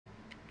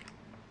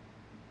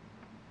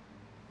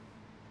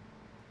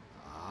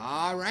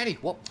Alrighty,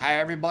 well, hi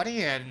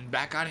everybody, and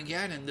back on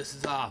again, and this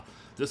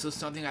is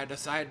something I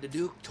decided to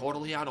do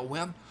totally on a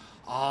whim.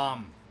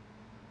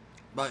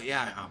 But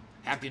yeah,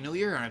 Happy New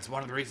Year, and it's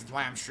one of the reasons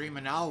why I'm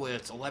streaming now.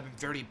 It's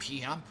 11:30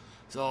 p.m.,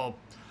 so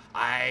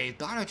I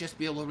thought I'd just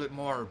be a little bit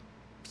more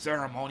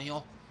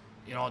ceremonial,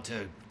 you know,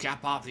 to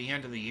cap off the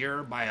end of the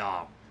year by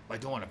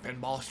doing a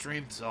pinball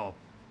stream. So,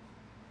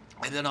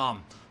 and then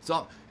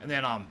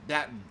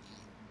that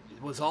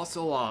was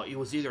also it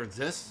was either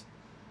this.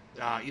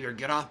 Either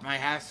get off my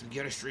ass and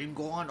get a stream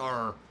going,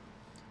 or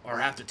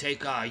have to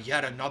take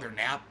yet another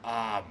nap.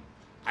 I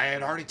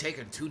had already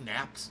taken 2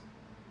 naps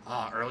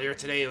earlier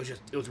today.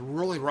 It was a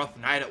really rough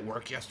night at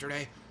work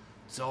yesterday,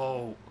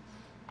 so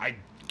I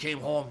came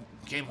home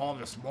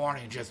this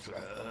morning just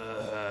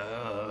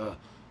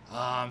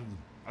I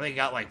think I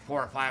got like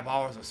 4 or 5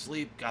 hours of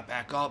sleep. Got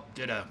back up,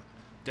 did an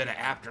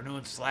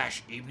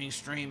afternoon/evening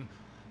stream.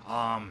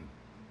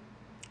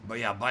 But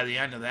yeah, by the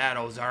end of that,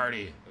 I was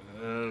already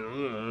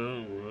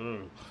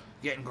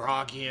getting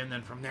groggy, and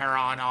then from there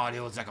on out,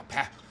 it was like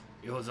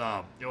it was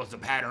a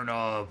pattern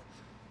of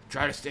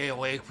try to stay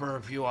awake for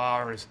a few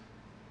hours,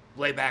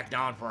 lay back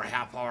down for a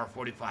half hour,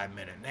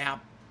 45-minute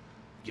nap,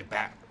 get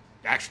back.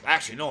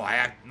 Actually, no.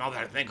 Now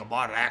that I think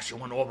about it, I actually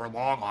went over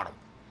long on them.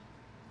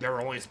 They were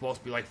only supposed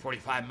to be like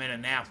 45-minute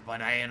naps,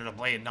 but I ended up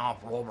laying down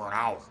for over an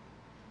hour.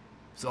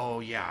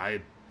 So yeah,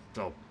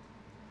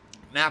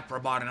 nap for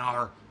about an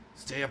hour,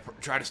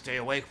 try to stay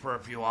awake for a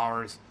few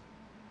hours.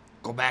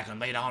 Go back and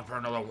lay down for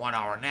another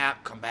 1-hour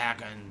nap, come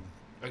back and,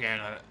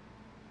 again,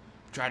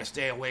 try to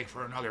stay awake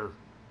for another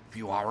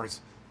few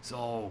hours.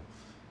 So,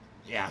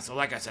 yeah, so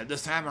like I said,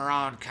 this time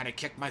around, kind of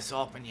kicked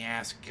myself in the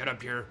ass, get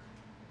up here,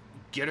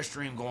 get a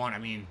stream going. I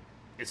mean,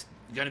 it's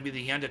going to be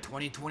the end of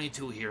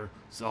 2022 here,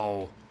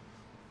 so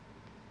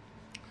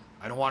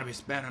I don't want to be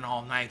spending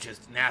all night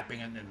just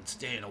napping and then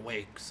staying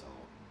awake, so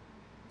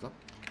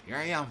here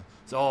I am.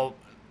 So,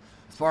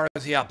 as far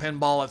as the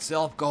pinball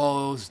itself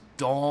goes,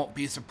 don't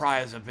be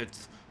surprised if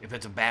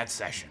it's a bad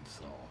session.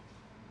 So,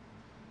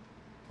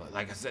 but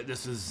like I said,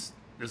 this is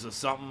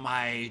something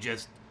I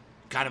just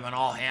kind of an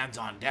all hands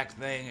on deck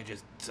thing. I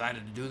just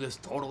decided to do this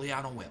totally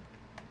on a whim.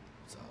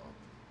 So,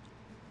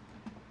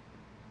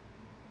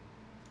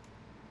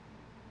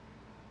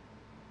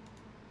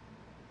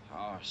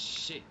 oh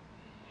shit!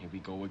 Here we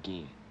go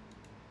again.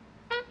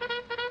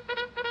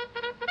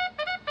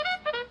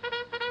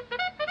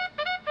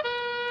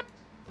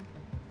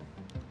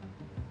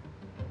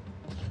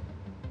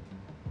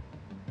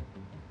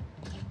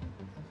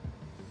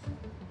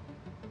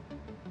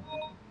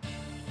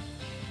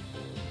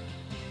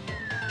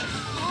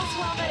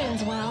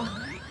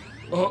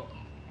 Oh,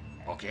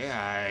 okay.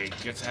 I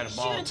guess I had a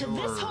ball shoot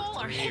into this hole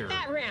or hit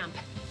that ramp.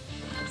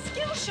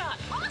 Skill shot,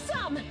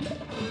 awesome!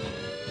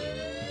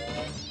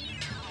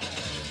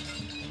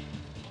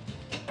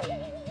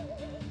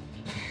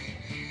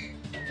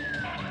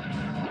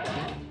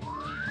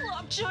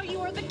 Lockjaw, you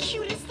are the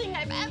cutest thing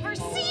I've ever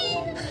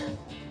seen.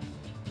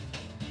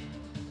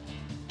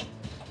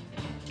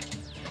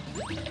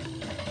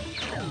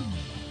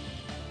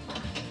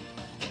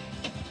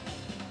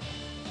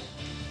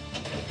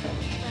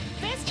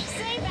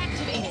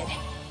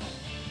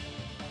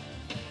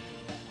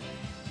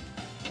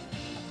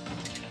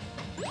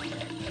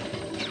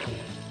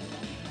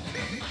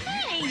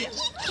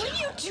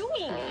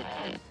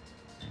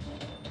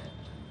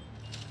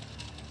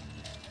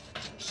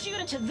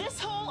 To this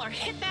hole or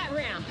hit that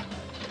ramp.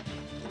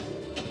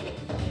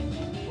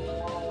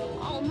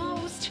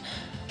 Almost.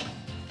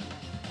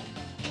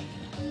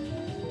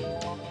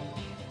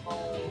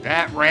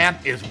 That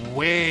ramp is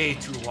way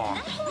too long.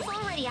 That hole's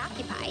already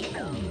occupied.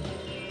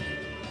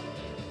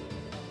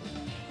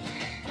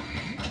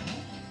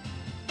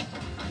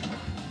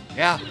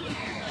 Yeah.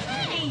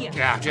 Hey,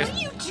 yeah, what are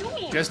you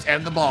doing? Just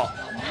end the ball.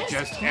 Nice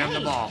just play. End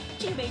the ball.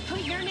 You may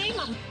put your name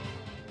on.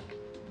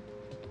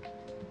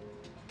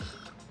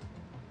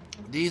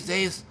 These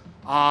days,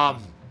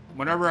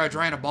 whenever I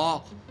drain a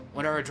ball,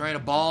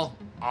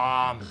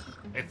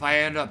 if I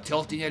end up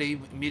tilting it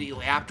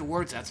immediately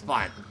afterwards, that's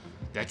fine.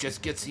 That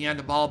just gets the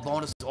end of ball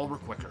bonus over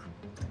quicker.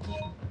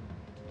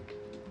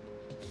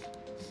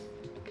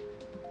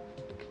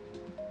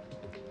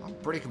 Well,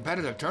 pretty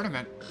competitive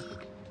tournament.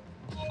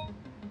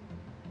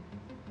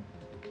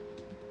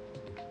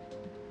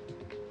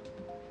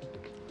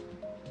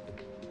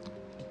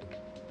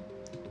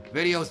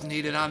 Videos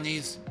needed on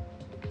these.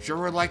 Sure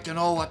would like to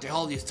know what the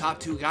hell these top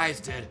 2 guys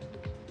did.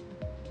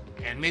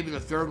 And maybe the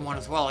third one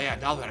as well. Yeah,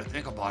 now that I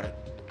think about it.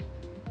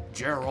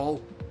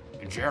 Jero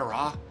and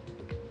Jera.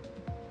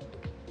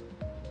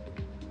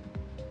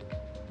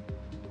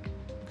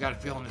 Got a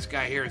feeling this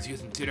guy here is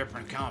using 2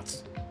 different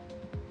accounts.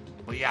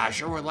 But yeah, I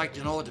sure would like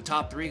to know what the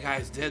top 3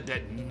 guys did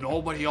that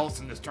nobody else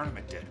in this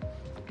tournament did.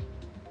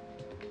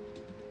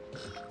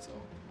 So,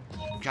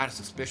 I'm kind of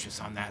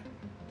suspicious on that.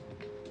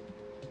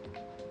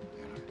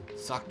 And I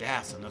sucked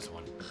ass on this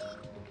one.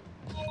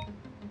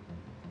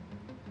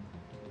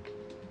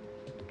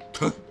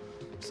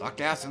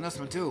 Sucked ass in this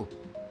one too.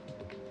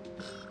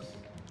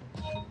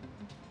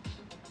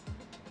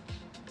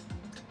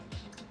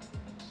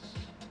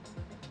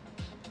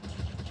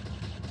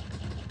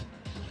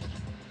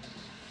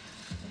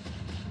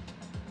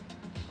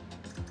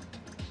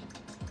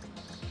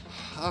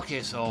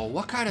 Okay, so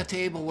what kind of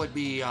table would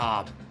be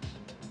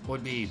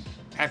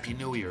Happy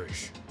New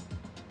Year-ish?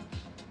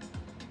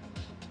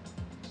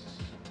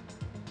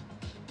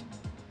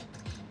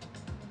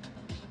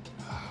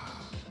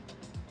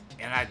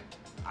 And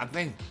I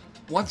think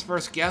once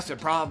first guessed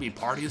it'd probably be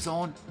Party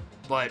Zone,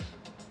 but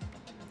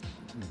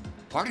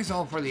Party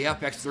Zone for the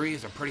FX3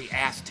 is a pretty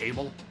ass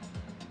table.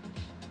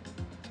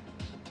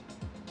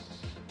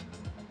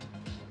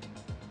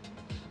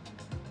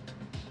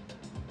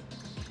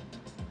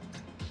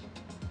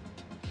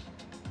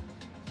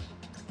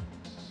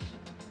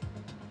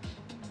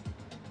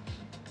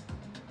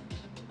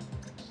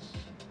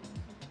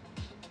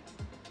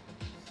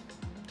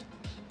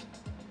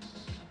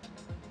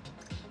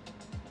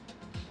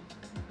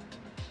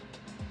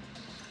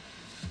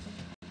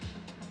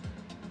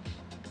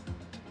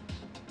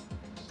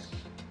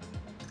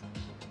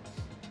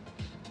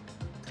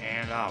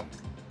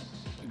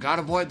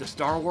 Gotta avoid the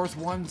Star Wars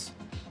ones.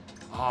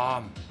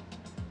 The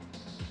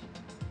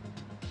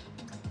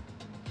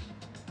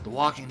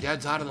Walking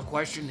Dead's out of the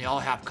question. They all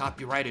have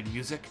copyrighted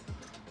music.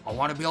 I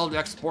want to be able to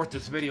export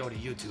this video to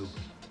YouTube.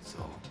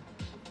 So.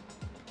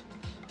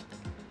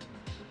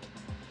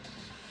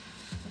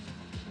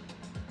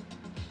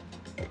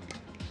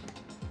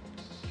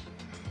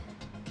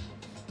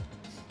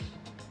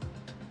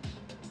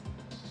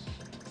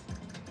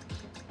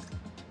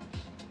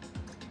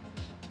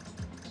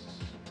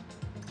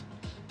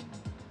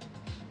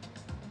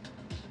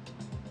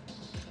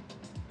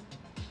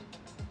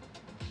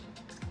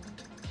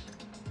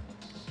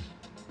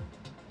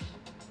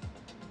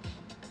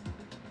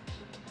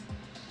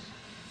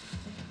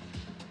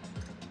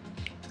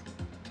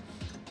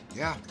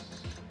 Yeah.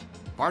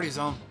 Party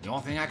Zone. The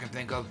only thing I can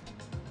think of.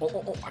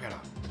 Oh, I gotta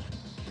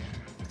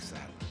fix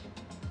that.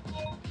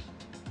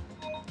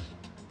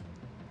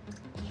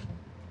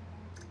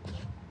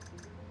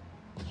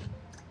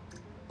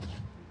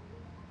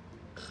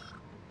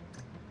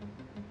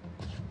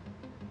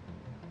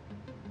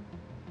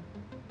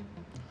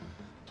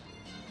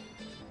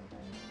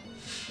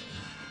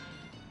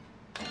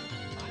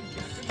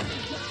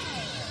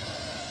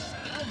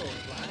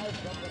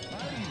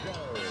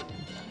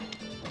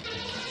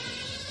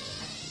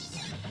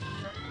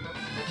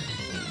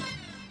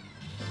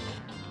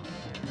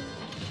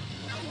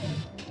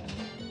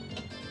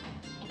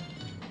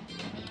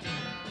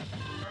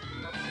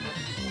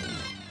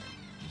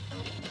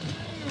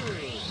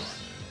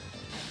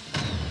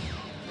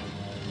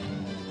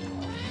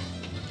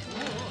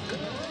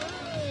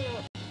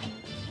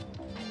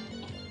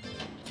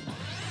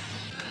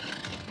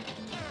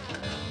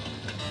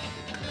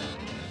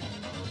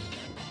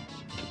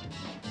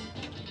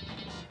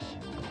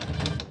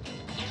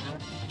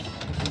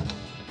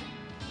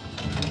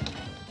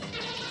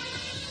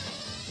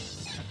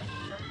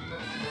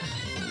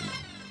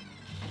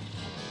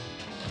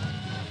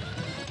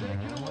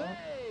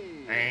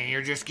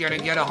 You're just gonna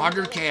get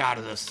 100K out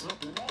of this.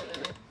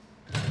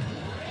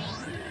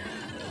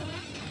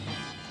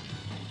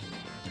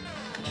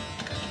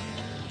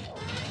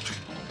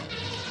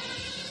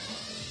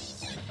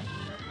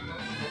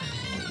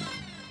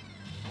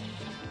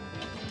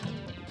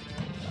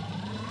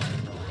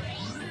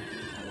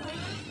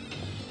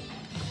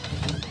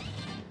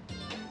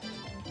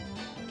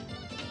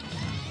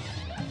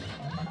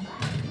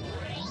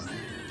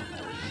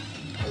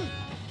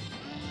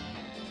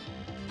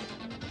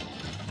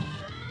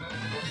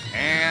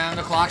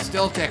 Clock's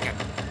still ticking.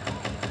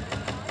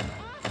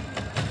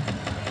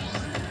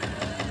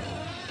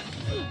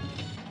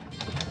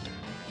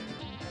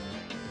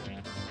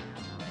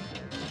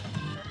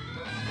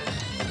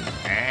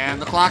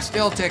 And the clock's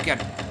still ticking.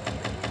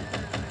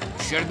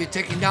 Should be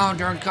ticking down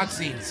during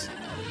cutscenes.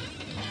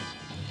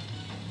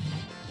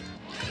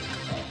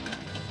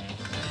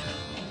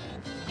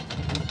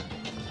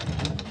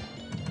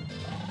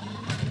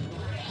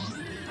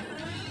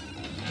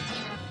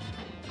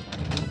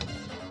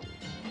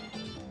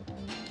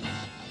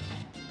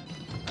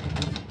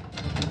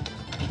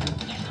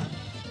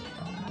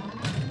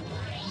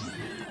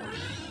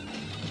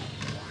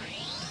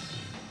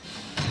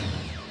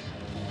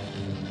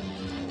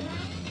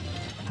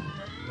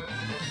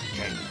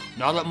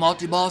 Now that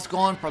multi-ball's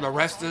going for the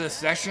rest of this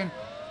session,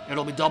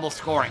 it'll be double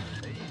scoring.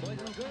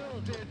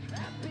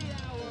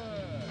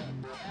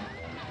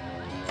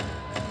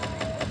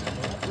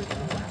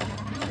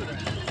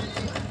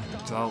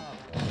 So,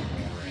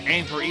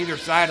 aim for either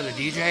side of the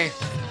DJ.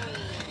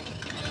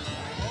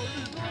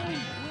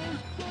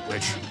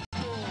 Which,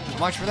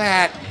 much for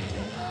that.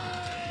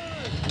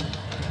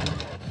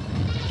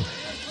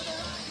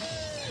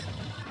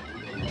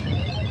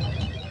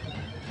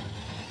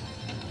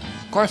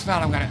 Of course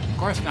not, of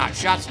course not.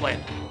 Shot split.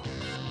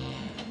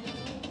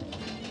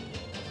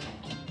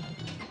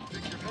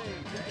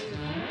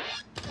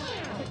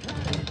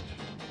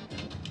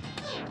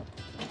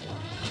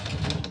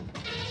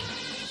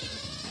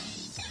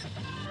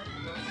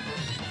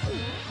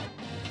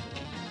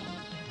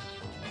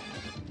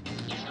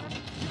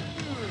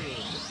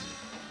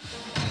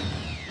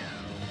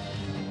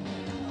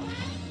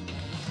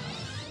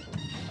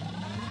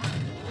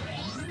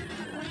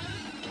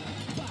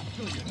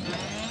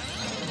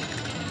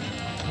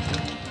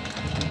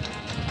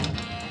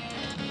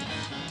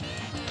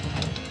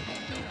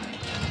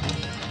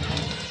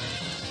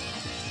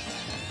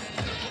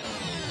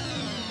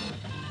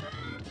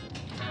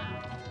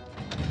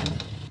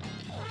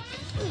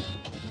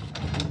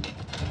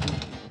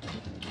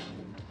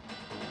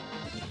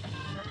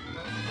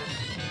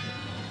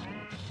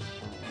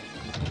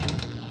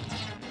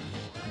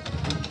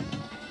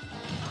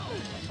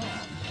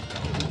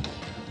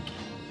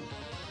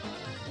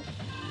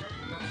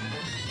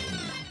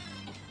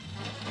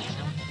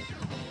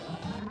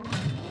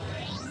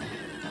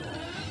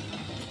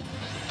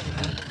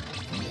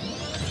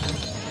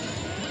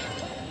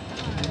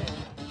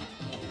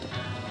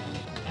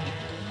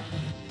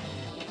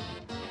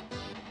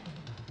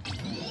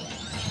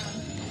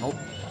 Nope.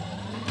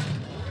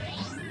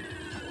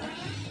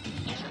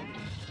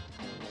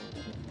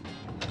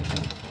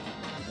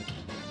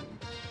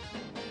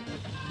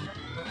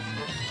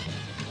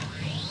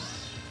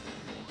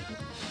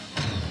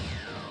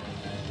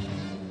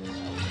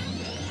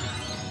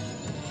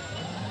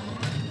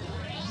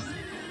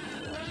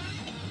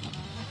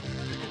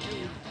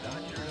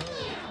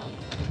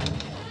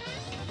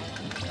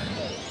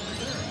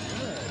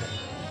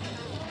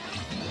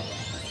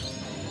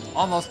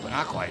 Almost, but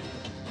not quite.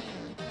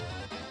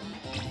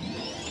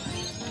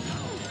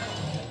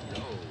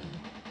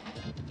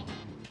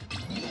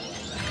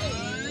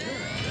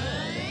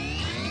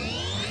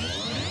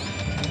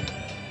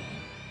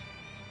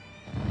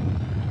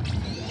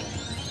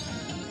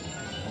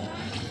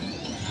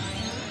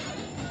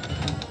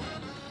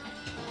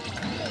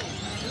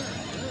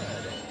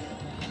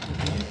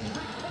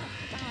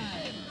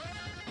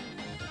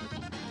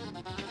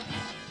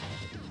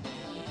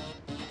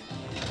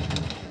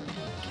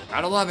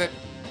 Gotta love it.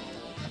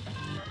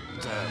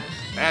 It's a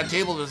bad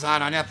table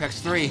design on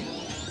FX3.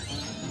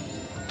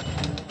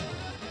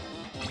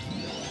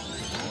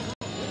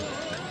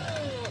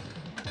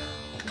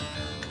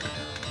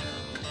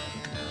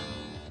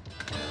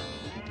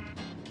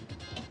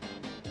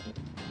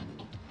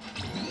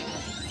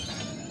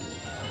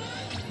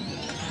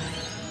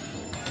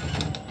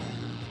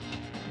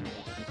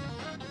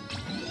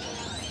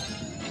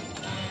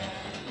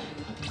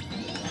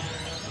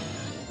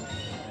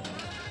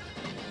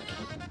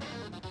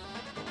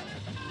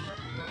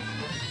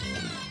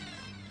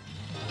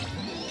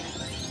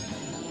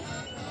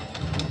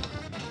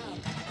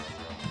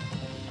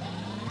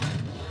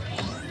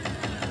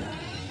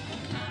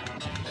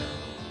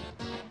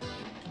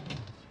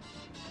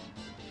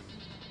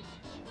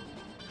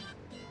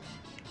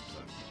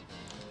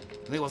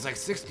 I think it was like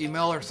 60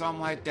 mil or something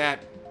like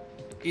that.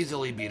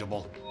 Easily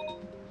beatable.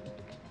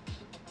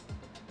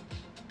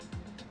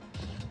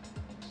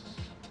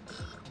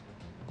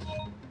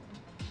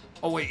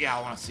 Oh wait, yeah,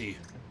 I want to see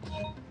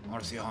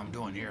how I'm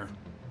doing here.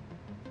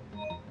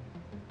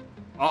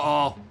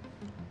 Uh-oh.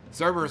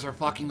 Servers are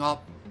fucking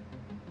up.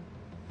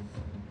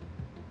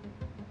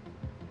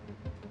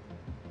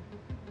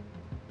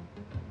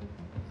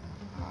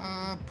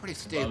 Pretty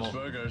stable. Bob's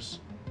Burgers.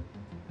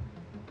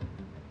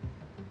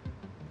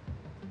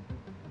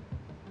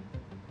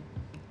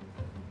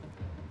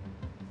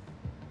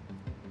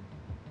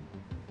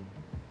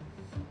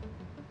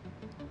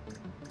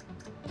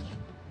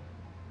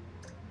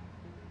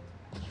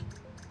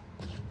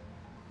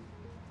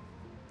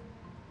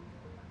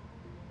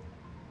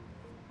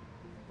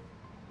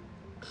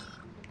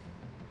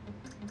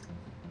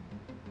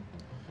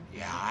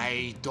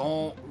 I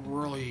don't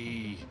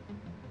really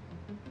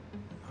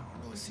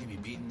see me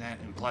beating that,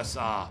 and plus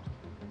I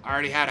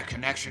already had a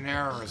connection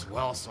error as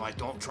well, so I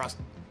don't trust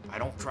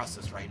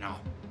this right now.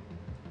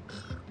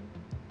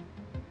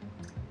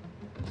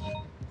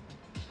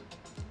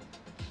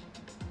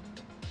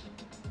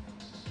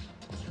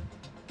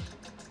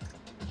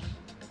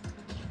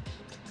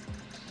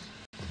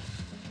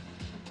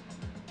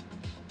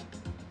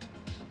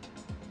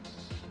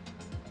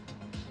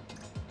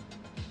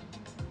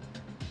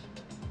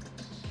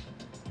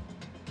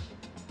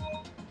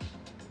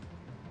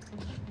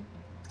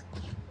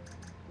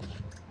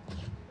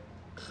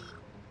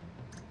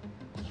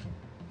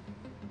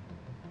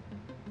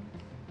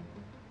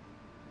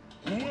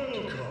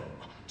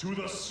 To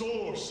the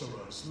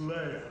sorcerer's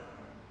lair.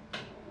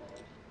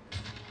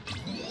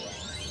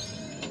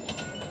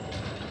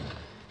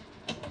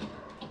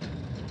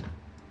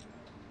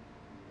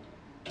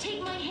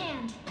 Take my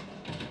hand.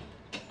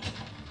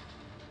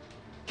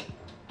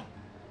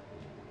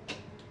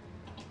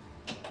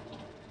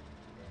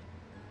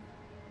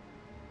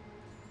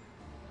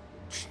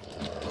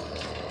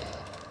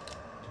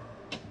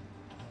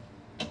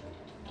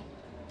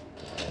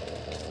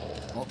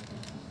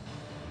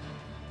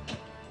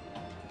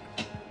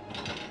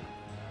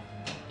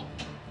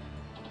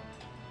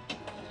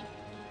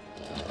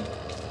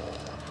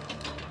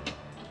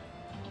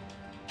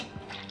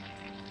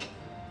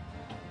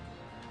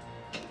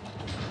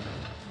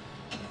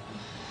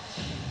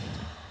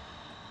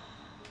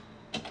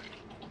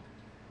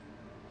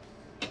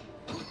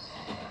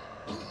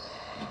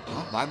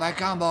 Bye-bye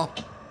combo.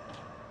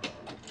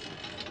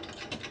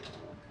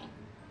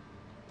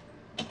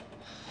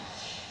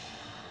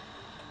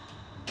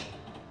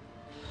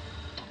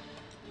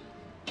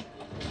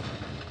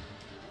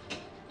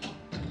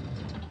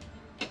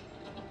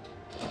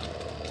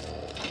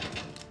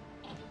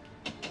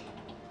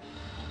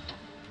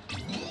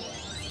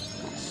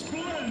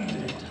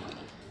 Splendid.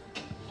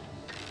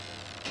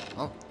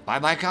 Oh,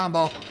 bye-bye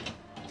combo.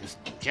 Just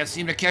can't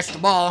seem to catch the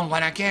ball, and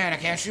when I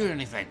can't shoot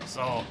anything.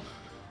 So,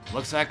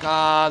 looks like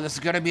this is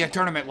gonna be a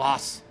tournament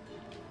loss.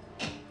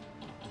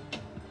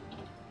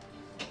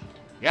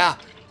 Yeah.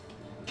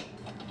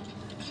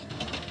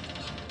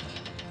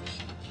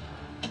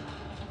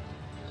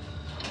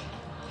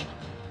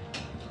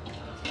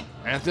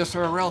 And if this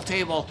were a real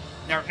table,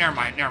 never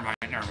mind. I'm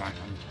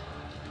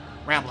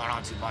rambling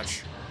on too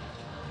much.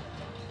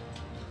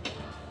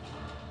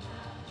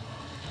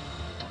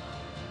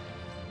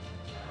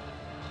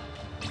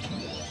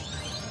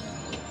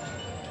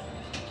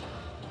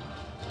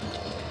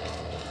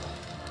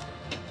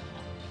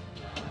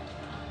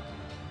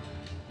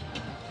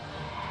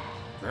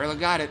 Barely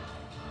got it.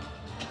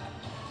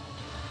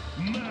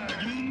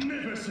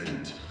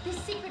 Magnificent.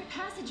 This secret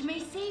passage may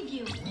save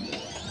you.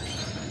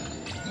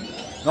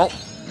 Nope.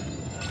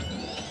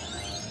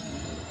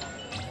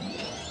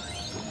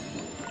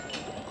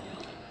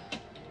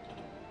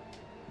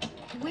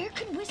 Where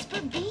could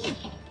Whisper be?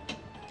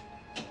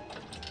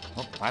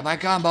 Oh, bye-bye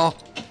combo.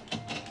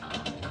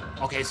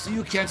 Okay, so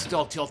you can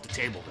still tilt the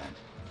table then.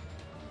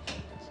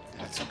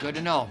 That's good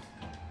to know.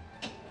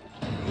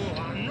 You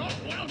are not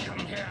welcome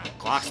here.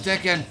 Clock's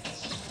ticking.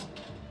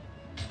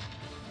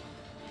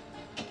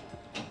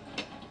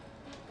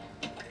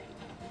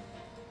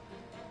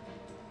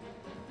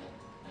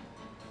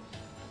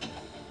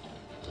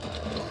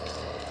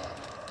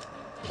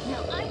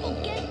 Now I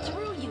will get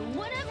through you,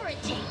 whatever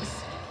it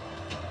takes.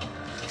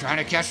 Trying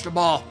to catch the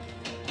ball.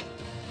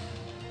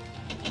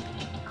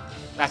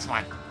 That's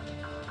fine.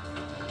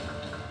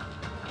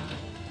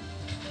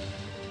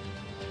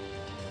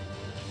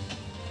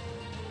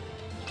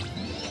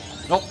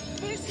 Nope.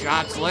 There's no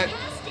Shot's way lit.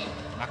 past it.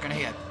 Not gonna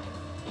hit.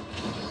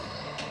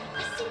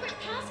 A secret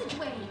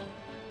passageway.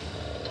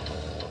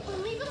 Well,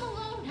 leave them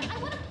alone. I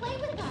want to play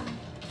with them.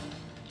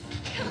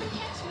 Come and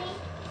catch me.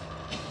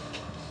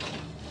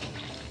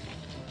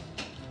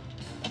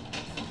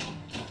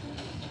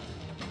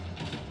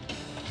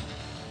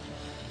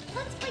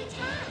 Let's play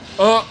tag.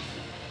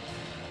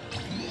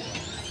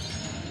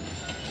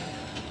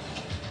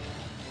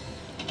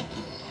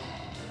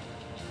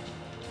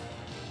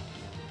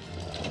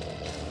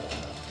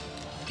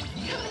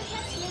 Come and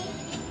catch me.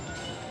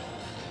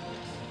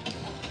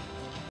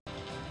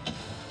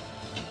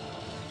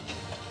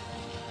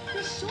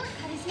 This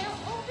shortcut is now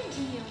open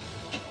to you.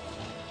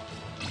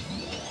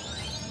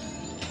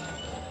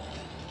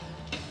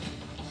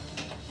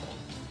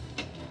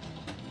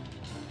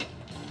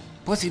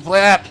 Pussy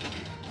flip.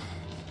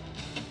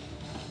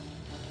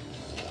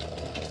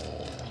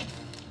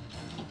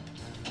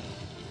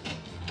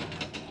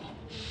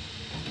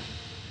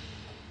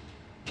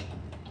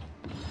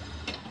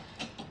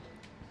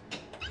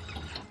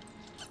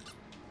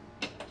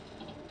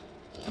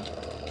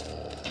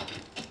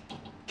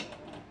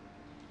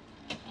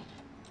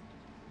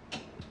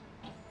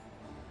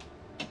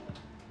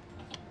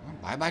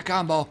 Bye-bye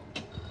combo.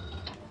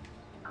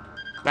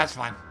 That's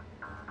fine.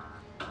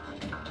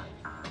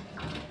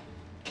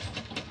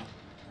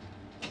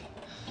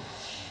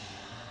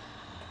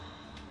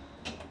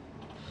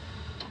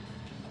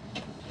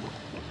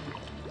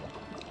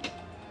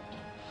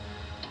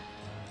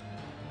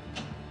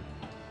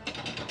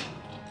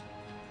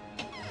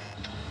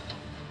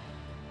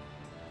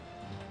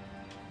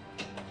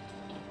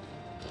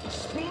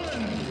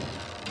 Splendid.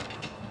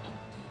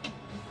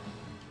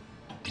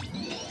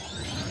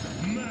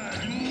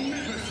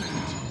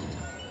 Magnificent.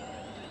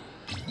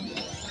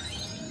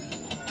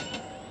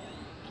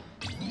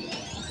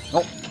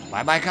 Nope.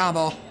 Bye-bye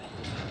combo.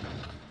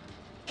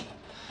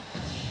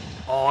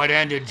 Oh, it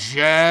ended just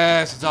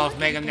as I was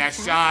making that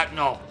shot.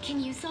 No.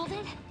 Can you solve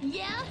it?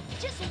 Yeah?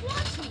 Just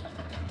watch me.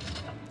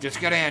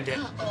 Just gonna end it.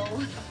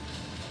 Uh-oh.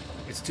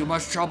 It's too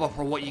much trouble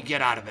for what you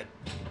get out of it.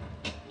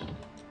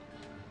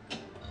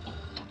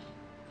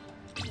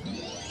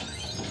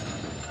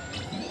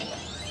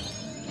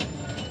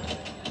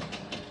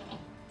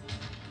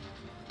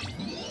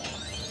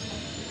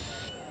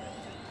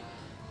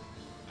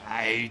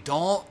 I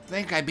don't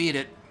think I beat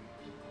it.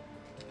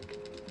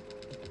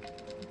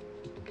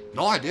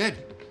 No, I did.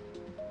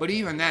 But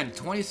even then,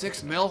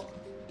 26 mil,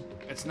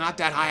 it's not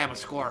that high of a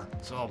score.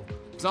 So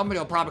somebody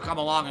will probably come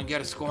along and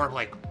get a score of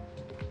like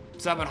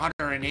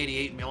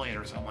 788 million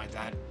or something like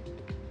that.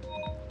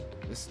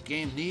 This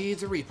game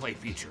needs a replay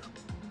feature.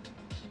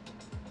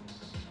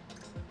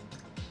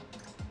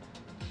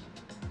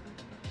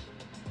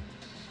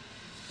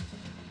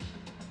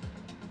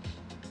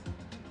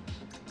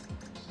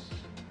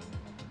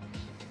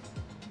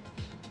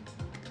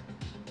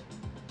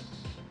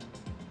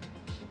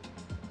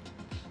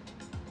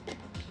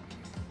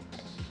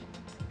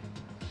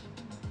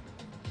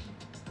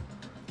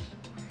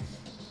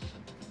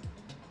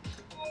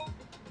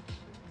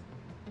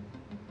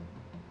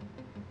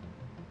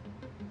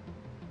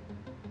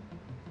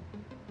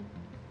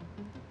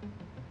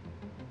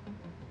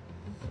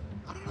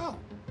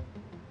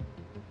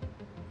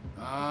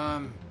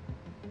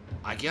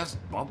 I guess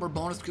bumper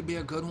bonus could be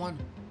a good one.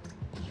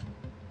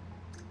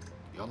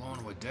 Yellow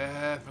one would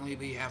definitely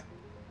be happy.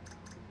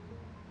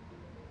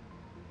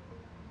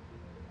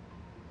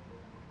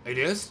 It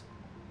is?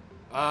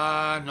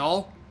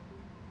 No.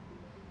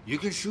 You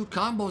can shoot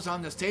combos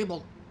on this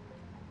table.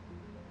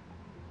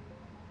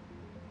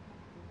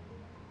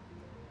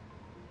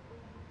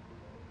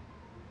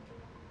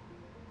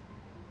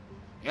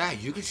 Yeah,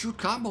 you can shoot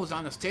combos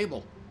on this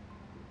table.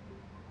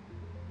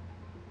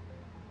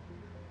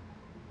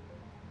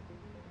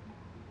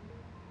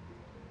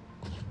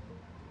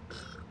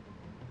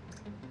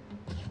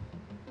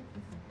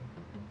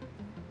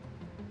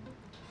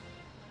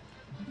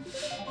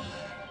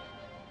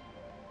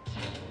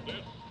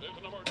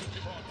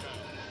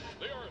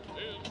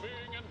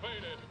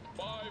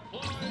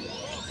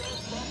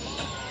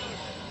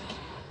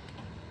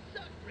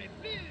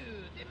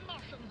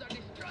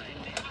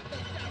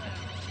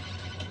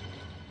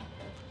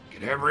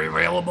 Every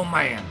available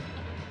man.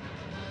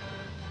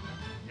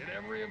 Get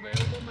every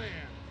available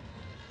man.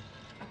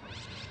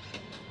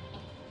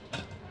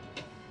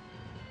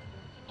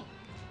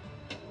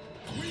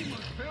 We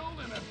must build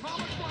an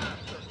atomic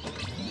blaster.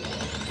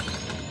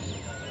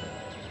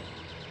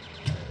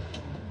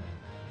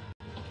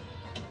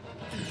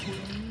 It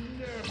will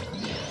never.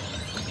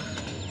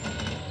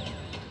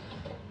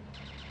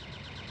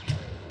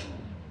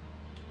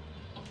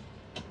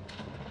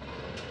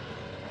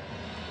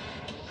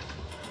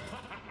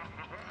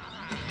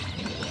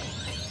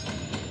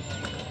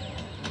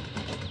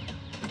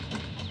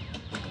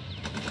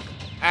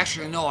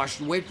 Actually, no, I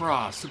should wait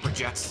for Super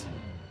Jets.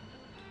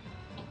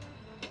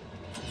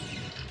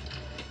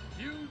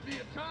 Use the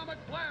atomic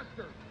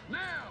blaster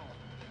now.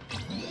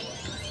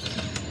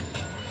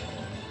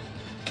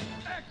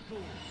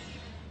 Excellent.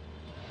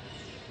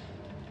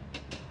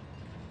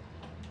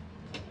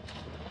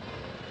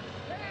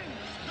 Hey,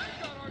 they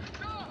got our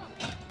stuff.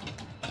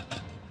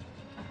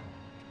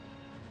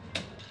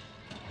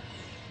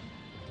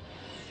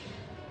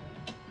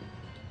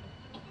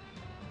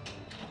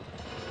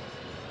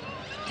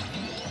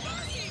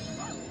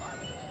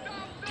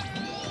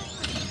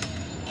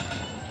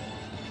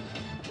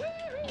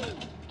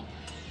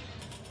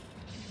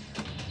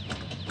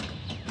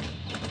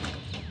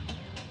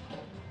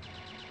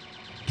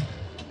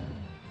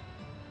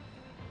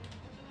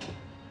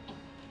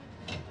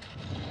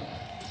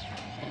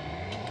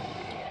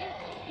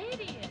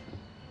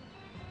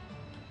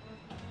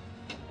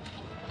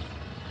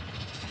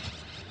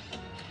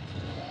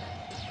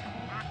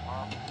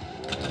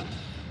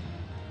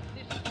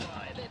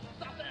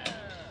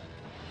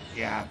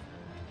 Yeah,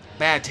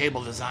 bad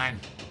table design.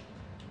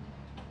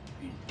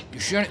 You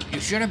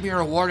shouldn't be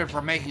rewarded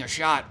for making a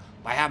shot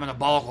by having the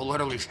ball go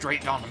literally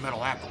straight down the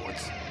middle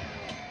afterwards.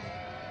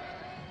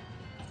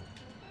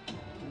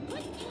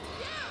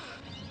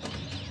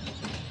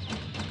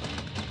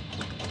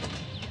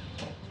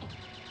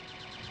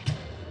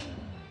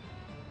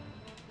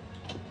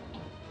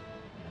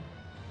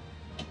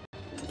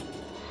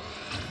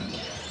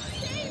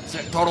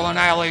 It's total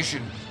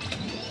annihilation.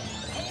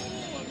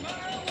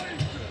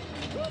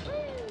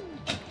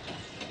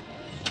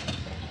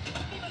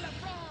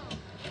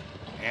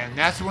 And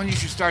that's when you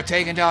should start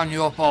taking down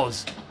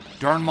UFOs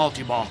during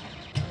multi-ball.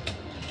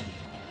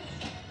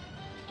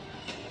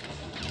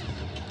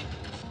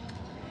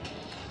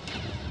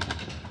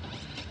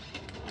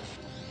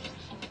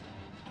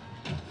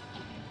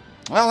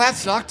 Well, that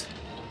sucked.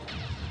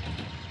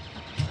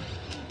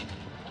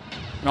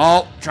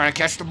 No, trying to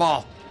catch the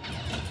ball.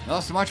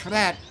 Well, so much for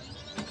that.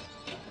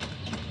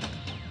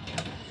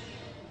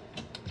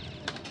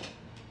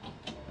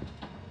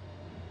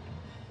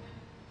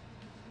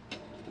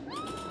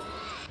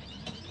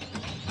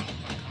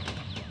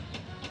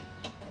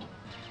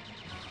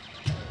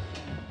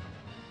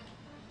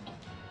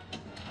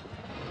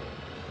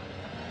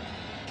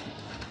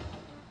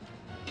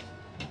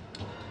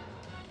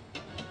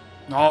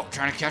 No,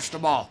 trying to catch the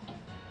ball.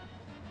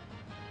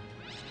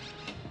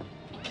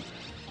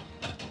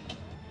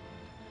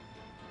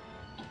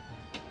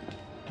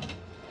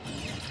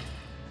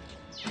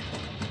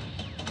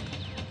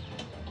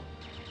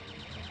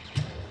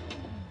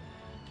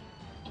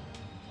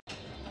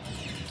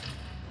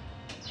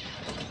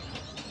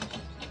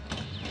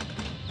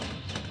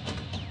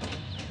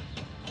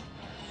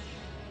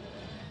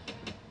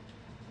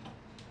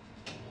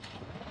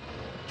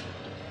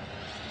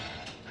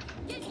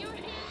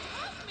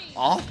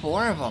 All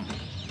four of them.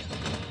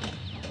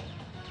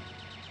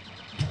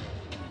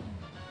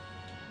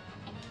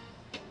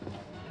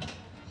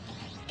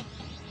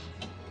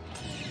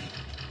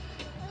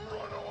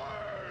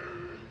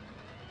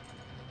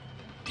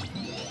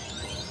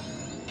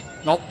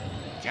 Nope.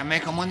 Can't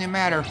make them when they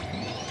matter.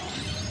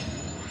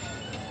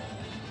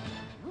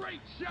 Great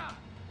shot.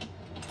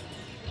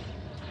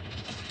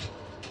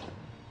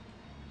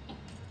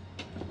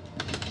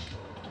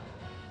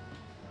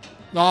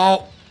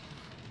 No.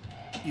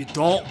 You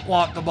don't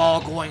want the ball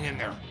going in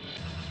there.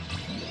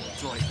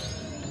 Joy.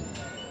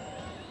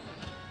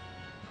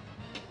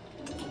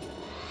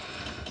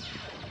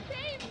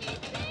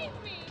 Save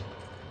me!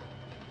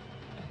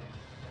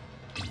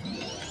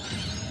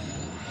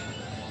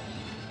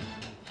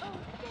 Oh.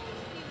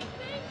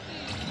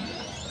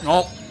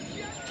 Nope.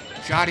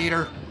 Shot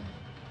eater.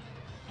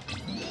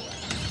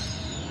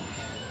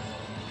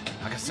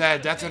 Like I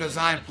said, that's a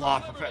design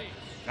flaw.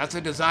 That's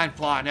a design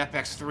flaw in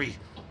FX3.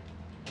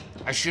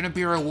 I shouldn't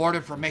be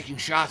rewarded for making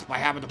shots by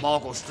having the ball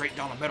go straight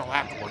down the middle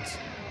afterwards.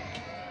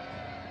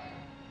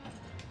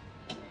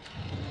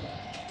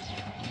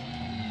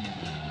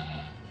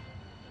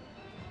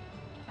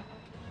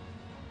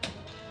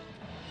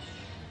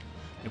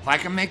 If I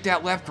can make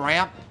that left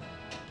ramp,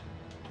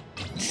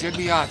 it should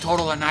be a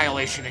total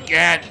annihilation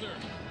again.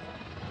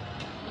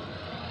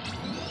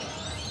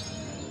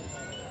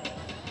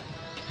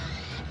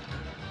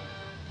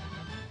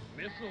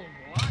 Missile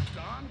locked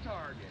on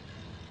target.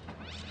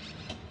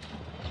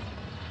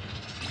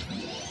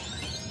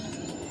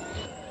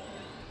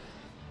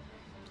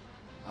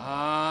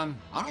 I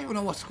don't even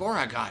know what score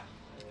I got.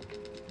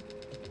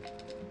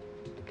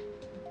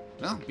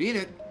 Well, beat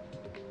it.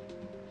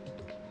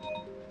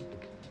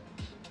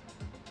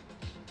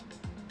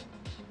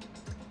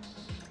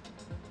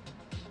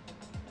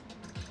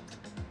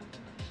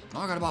 Oh,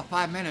 I got about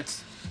 5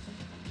 minutes.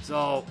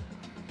 So.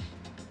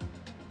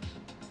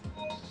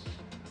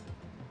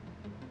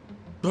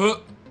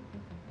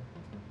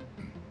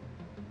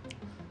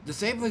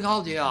 Disabling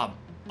all the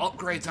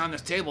upgrades on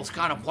this table is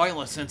kind of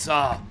pointless since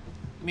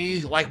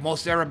me, like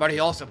most everybody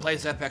else that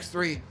plays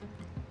FX3,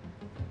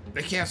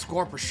 they can't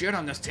score for shit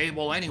on this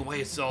table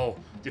anyway, so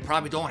they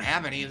probably don't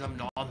have any of them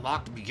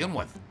unlocked to begin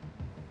with.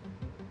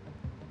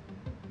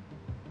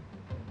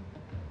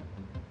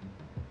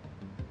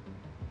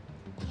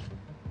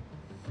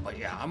 But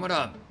yeah, I'm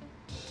gonna...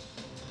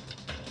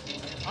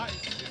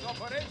 Ice is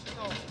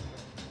operational.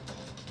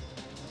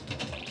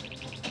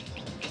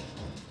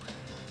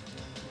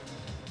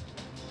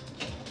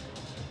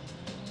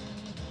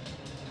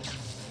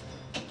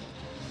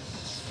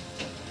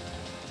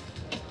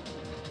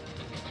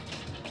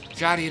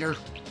 Shot eater.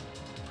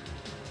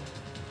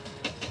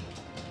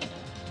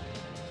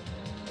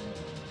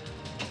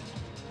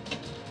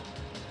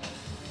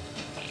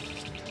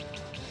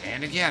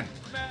 And again.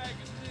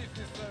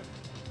 Magnificent.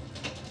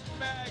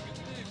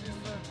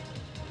 Magnificent.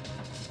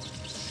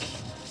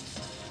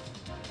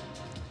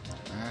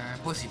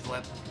 Pussy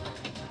flip.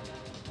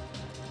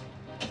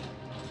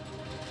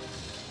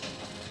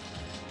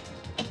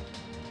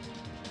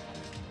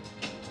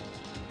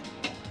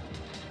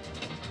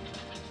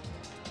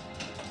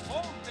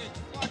 Voltage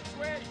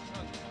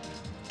fluctuation.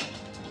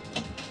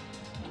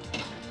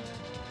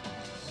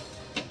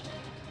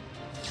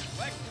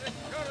 Electric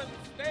current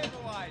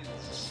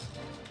stabilized.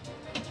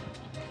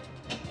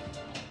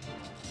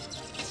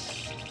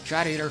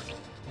 Shot eater.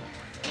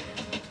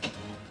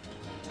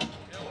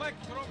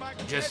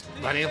 Just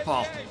letting it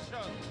fall.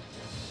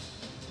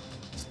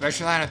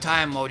 Especially on a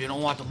time mode, you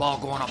don't want the ball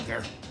going up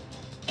there.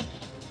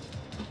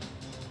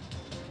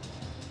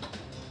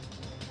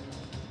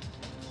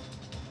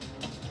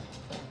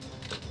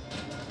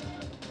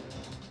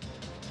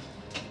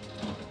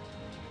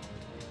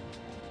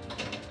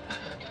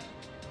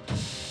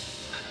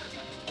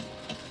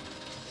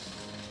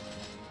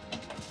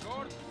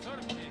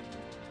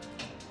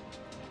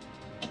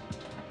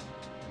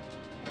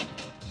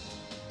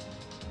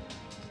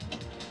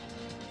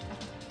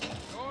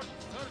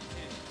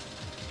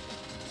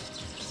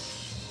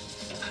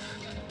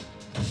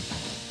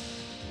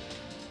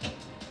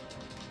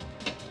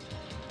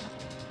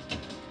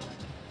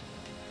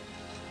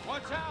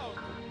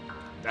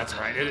 That's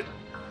right, it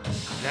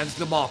ends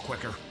the ball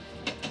quicker.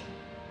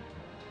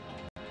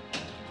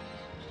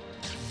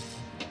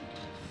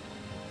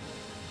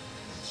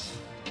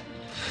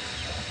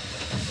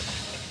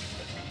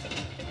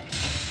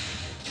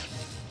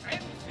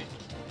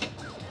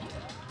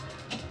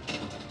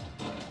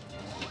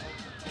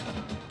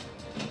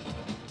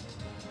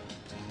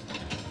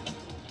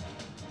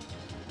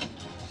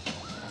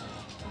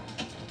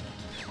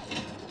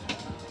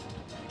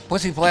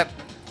 Pussy flip.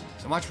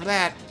 So much for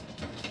that.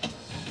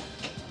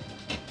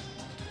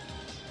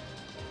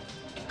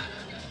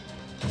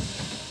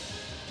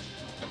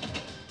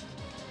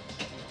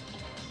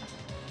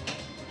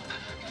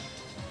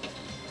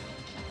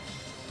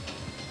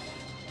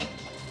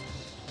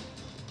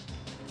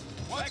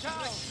 Watch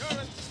out!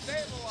 Current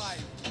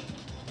stabilized.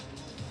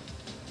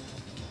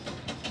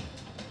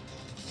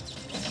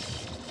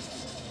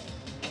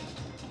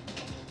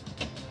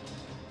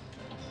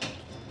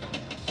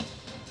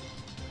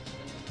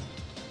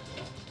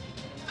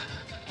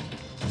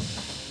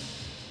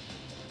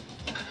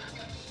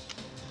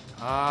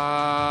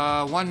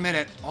 Uh, 1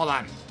 minute. Hold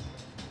on.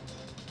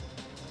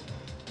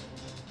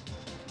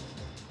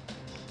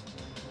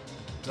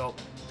 So.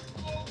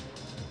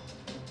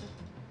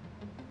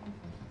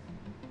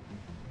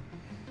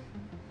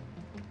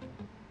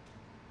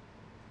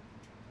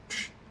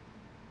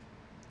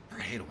 I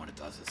hate it when it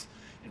does this.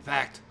 In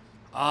fact,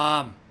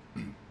 all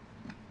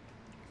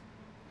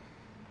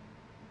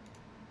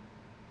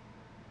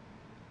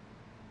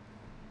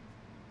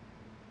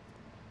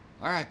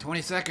right,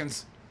 20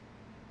 seconds.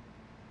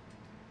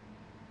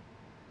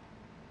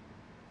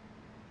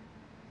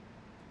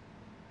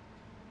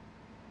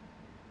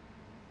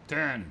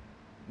 10,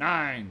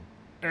 9,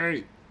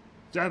 8,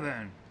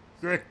 7,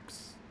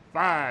 6,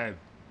 5,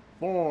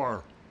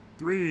 4,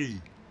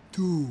 3,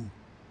 2,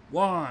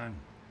 1.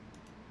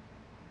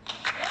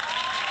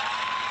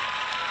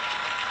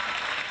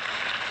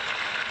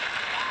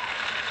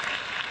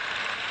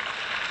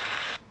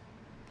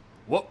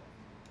 Whoop.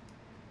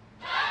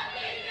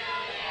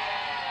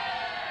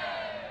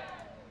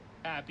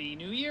 Happy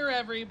New Year,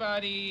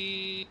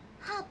 everybody!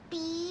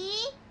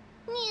 Happy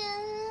New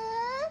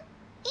Year!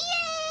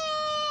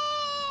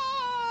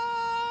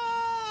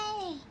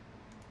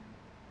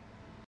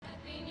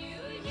 Happy New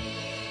Year!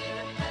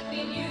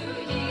 Happy New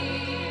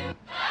Year!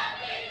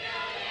 Happy New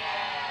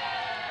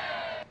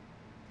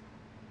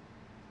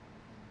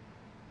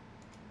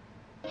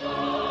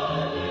Year!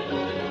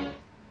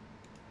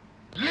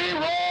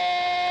 Zero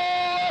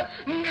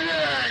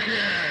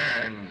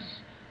Dragons!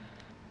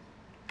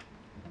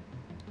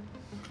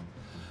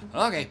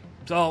 Okay,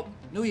 so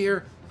New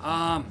Year,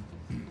 and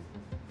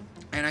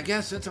I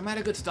guess since I'm at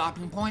a good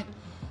stopping point,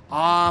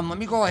 let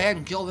me go ahead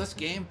and kill this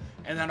game,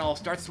 and then I'll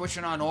start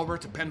switching on over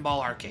to Pinball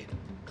Arcade.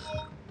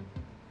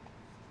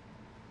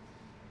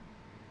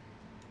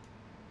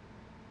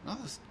 Well,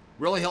 this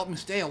really helped me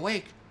stay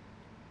awake.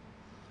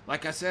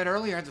 Like I said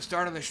earlier at the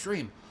start of the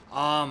stream,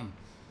 I'm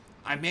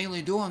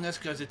mainly doing this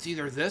because it's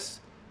either this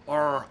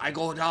or I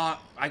go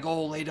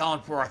lay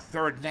down for a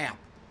third nap.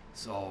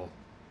 So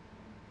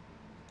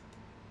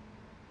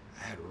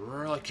I had to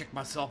really kick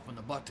myself in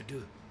the butt to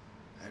do.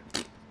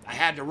 I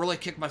had to really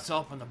kick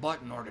myself in the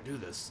butt in order to do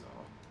this. So.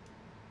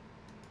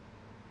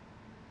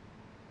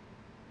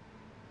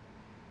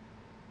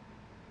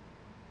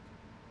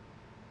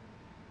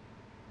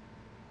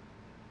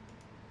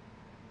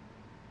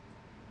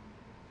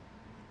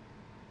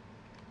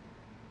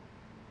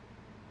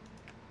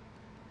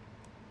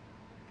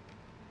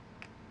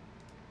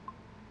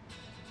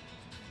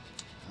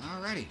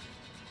 Alrighty.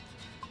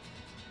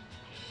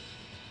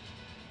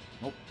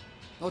 Nope.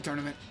 No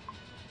tournament.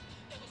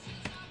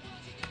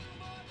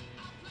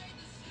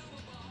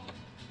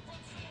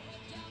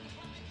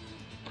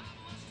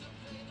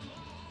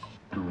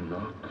 Do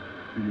not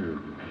fear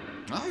me.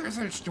 Well, here's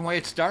an interesting way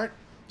to start.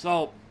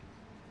 So,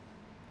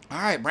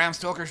 alright, Bram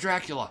Stoker's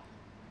Dracula.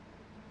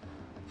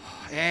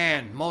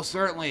 And most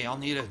certainly, I'll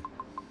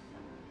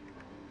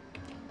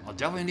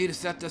definitely need to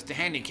set this to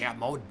handicap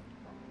mode.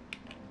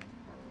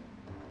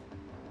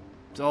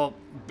 So,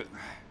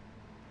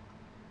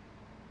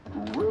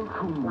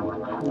 Welcome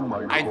to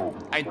my home.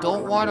 I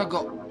don't want to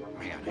go.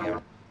 Hang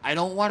on. I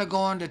don't want to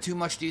go into too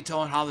much detail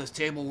on how this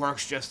table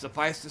works. Just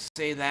suffice to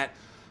say that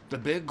the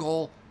big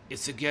goal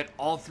is to get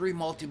all three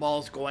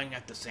multi-balls going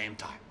at the same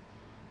time.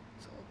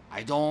 So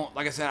I don't,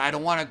 like I said, I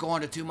don't want to go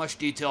into too much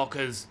detail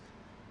because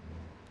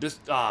this,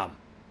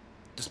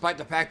 despite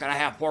the fact that I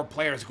have 4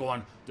 players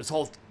going, this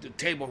whole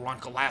table run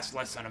could last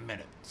less than a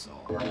minute. So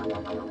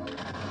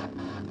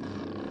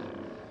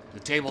the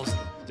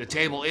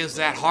table is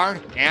that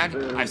hard,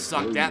 and I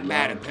suck that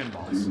bad at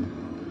pinballs.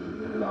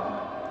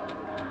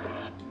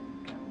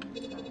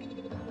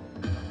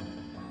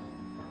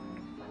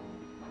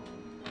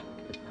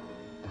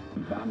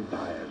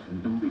 Vampires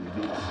do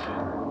exist.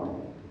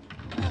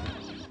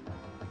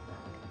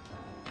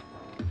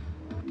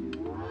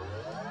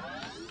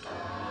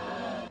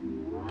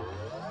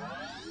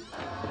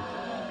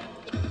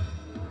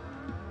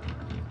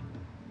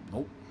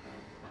 Nope.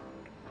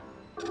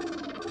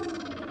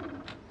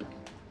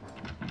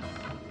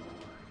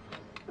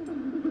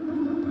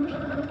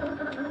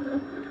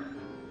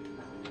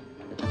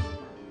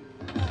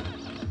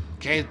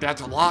 Okay,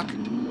 that's a lock.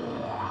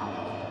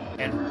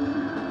 And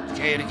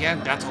okay, and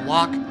again, that's a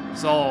lock.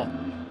 So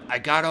I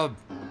gotta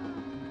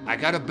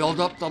build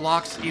up the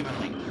locks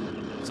evenly.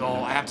 So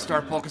I have to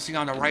start focusing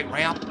on the right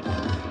ramp.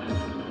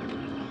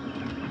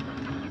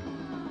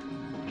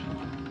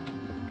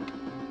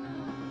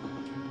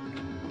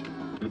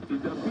 It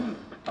is a beast,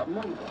 a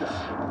monster.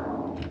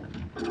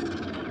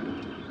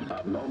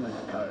 A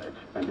moment's courage,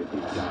 and it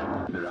is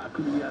done.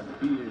 Zaccaria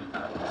fears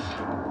us.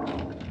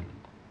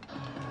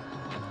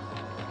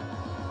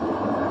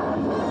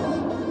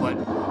 But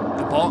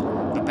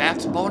the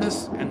bat's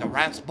bonus and the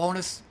rat's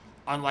bonus,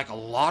 unlike a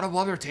lot of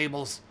other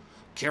tables,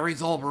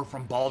 carries over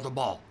from ball to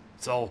ball.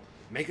 So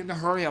making the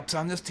hurry ups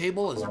on this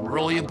table is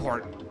really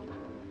important.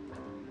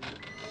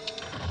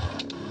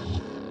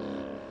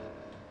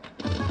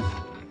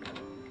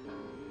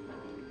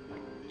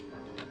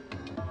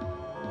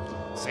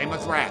 Same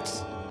with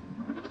rats.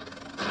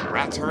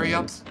 Rats hurry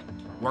ups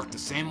work the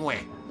same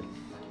way.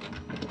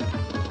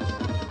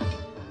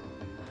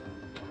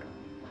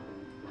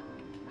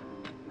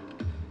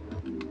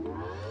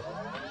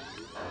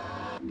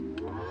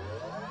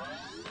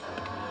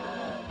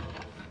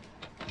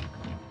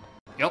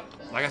 Yep,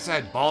 like I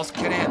said, balls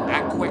can end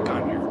that quick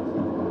on here.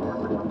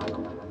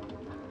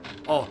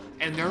 Oh,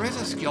 and there is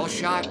a skill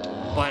shot,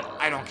 but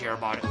I don't care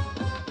about it.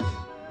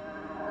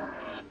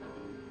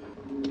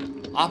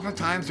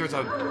 Oftentimes there's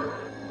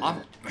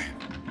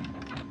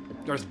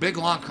big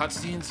long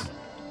cutscenes.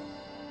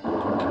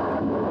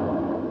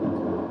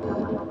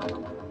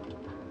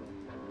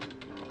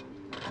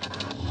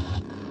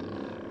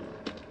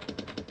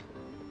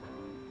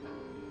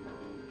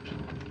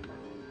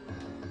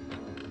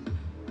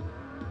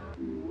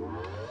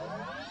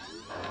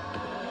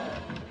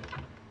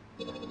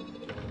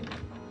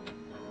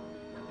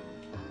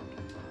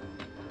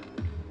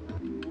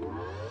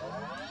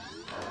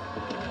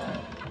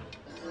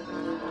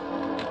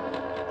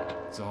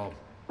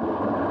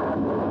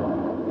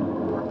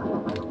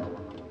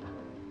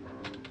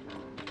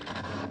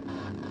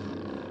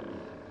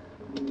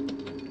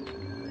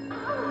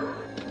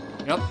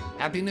 Nope.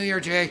 Happy New Year,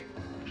 Jay.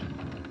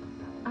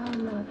 Our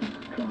love is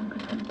stronger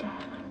than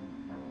death.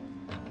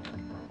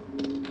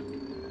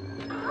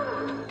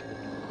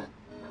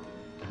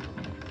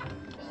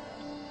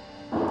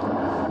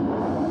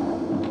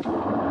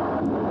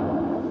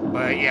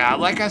 But yeah,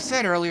 like I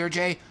said earlier,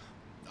 Jay,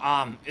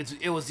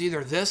 it was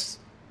either this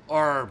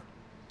or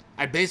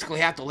I'd basically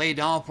have to lay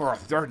down for a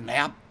third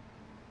nap.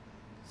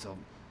 So,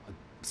 a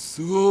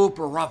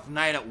super rough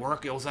night at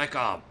work. It was like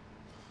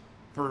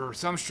for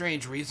some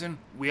strange reason,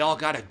 we all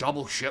got a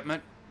double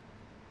shipment.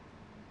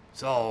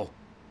 So,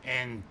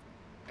 and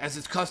as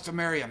is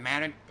customary of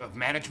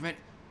management,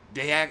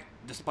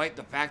 despite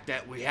the fact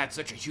that we had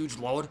such a huge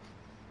load,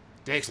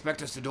 they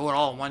expect us to do it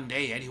all in one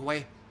day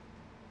anyway.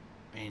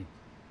 I mean,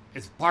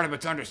 it's part of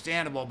it's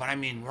understandable, but I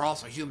mean, we're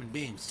also human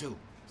beings too.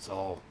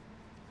 So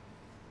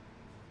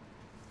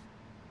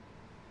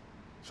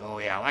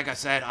yeah, like I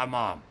said, I've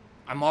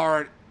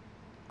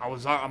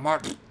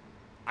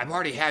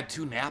already had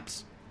 2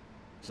 naps,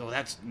 so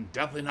that's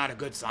definitely not a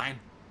good sign.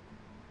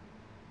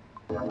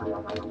 I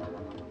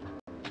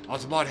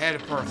was about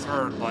headed for a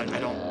third, but I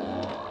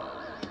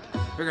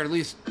figured at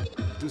least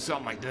do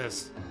something like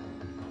this.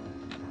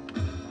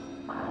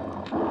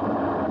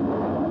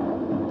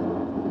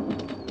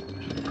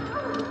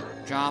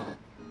 Jump.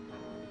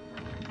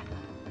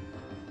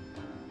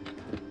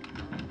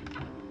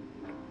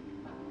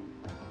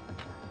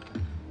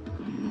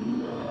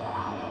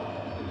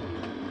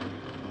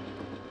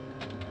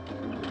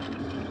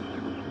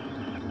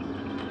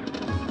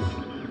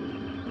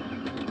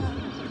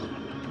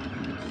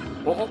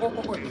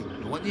 Oh, wait.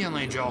 What the end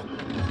lane, Joe?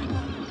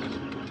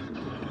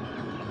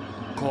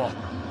 Cool.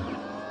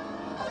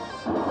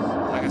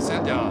 Like I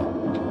said,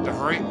 the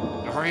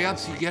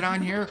hurry-ups you get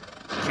on here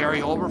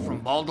carry over from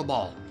ball to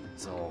ball.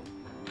 So,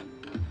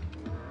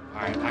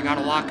 alright, I got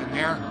a lock in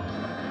there.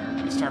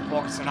 You start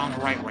focusing on the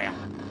right ramp.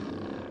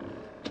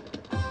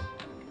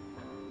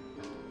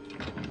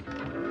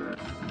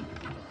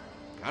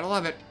 Gotta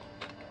love it.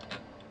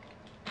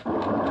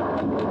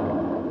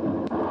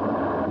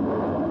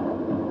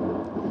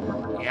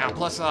 Yeah,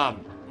 plus,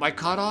 my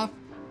cutoff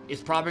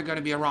is probably going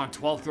to be around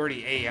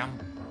 12:30 a.m.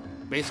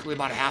 Basically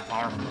about a half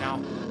hour from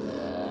now.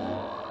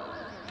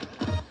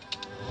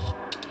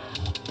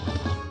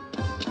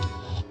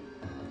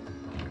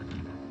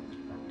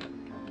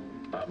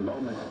 A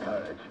moment's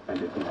courage,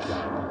 and it is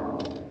done.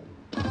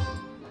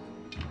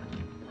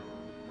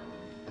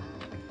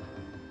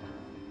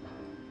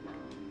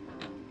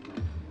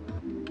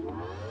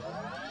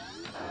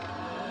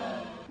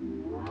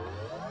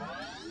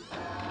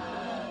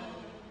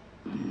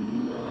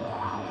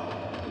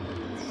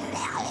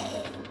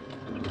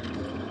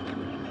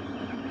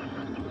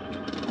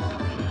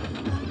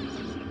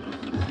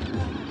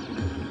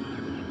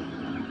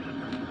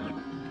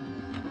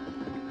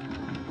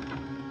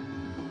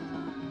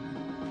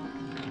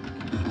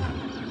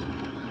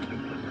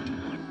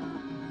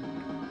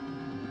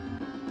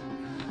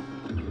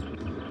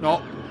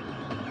 No.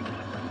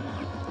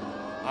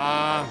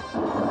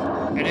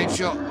 It didn't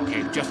show.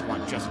 Okay, just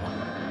one.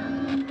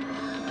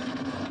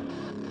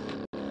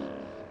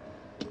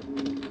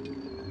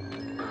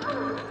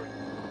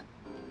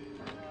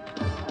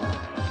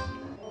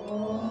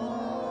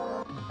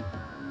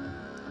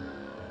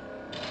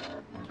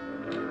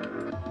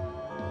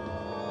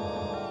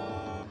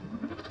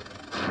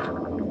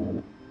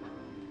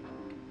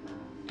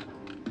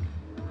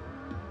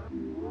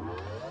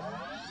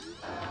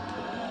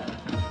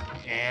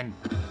 And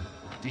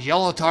the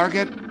yellow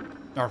target,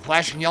 or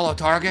flashing yellow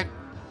target,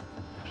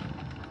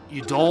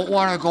 you don't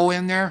want to go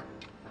in there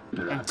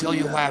until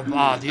you have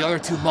the other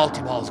 2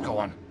 multi-balls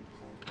going.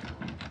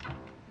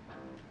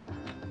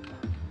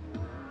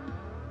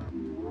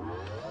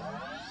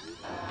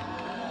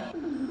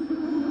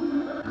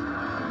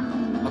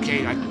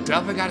 Okay, I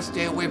definitely got to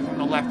stay away from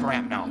the left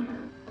ramp now.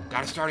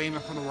 Got to start aiming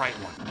for the right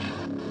one.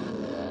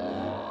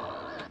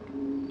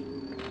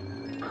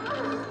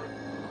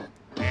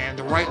 And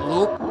the right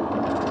loop.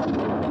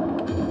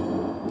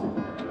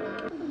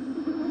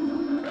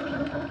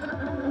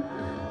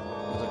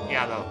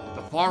 Yeah,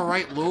 the far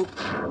right loop,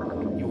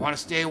 you want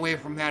to stay away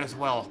from that as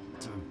well.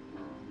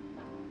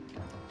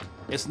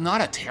 It's not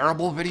a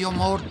terrible video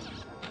mode,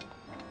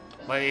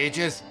 but it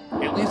leaves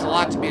a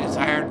lot to be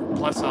desired.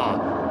 Plus,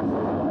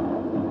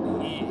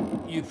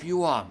 if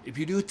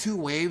you do 2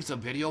 waves of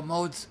video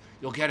modes,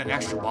 you'll get an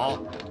extra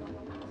ball.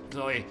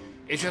 So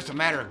it's just a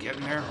matter of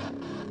getting there.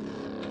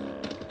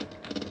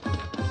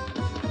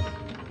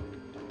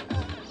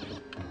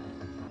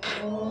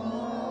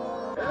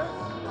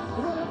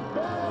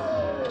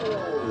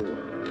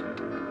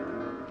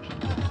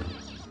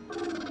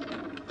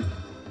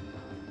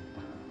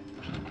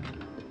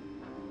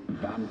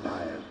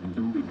 Vampires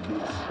do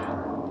exist.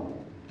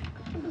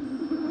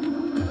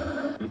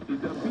 It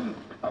is a beast,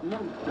 a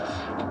monster.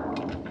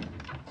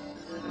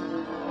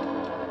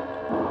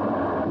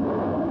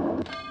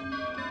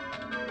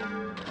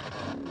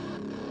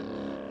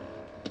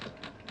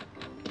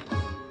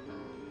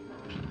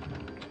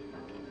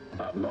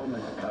 A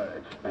moment's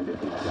courage, and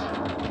it is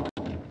done.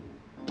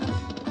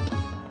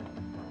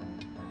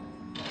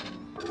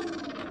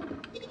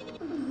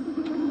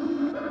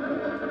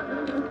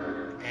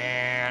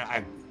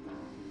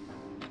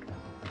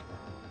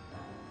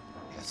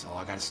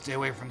 gotta stay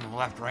away from the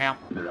left ramp.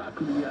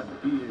 Zaccaria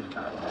fears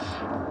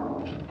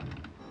us.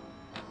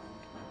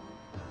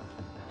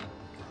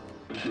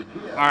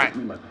 All right.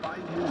 We must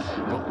find you.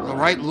 The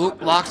right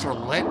loop locks are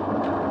lit.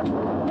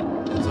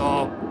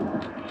 So.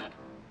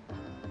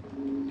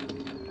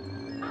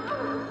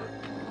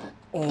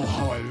 Oh,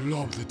 how I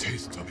love the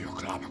taste of your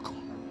clavicle.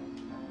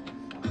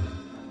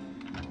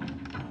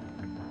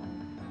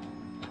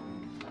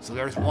 So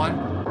there's one.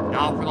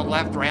 Now for the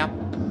left ramp.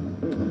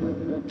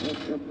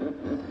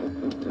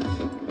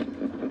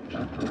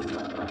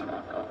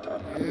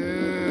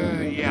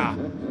 Yeah.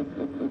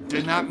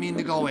 Did not mean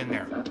to go in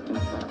there.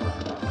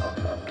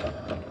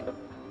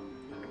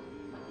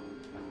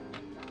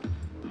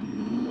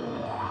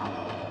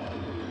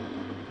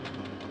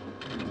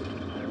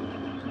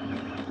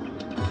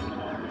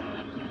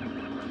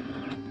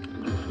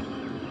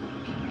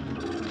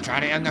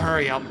 Trying to end the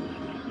hurry up.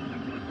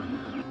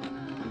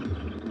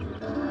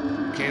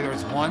 Okay,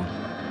 there's one.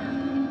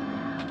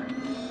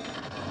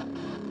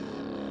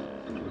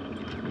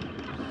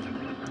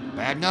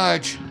 Bad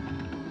nudge.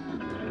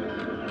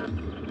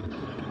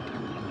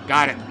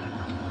 Got it.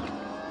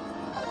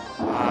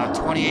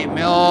 28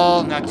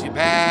 mil, not too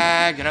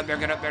bad. Get up there,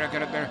 get up there,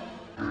 get up there.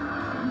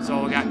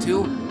 So we got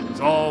two.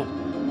 So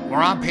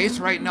we're on pace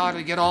right now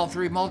to get all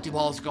three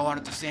multi-balls going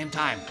at the same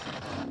time.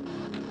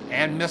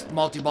 And missed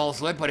multi-balls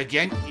lit, but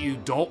again, you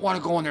don't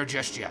want to go in there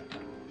just yet.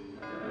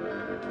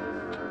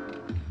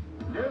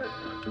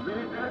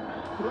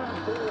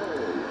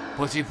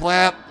 Pussy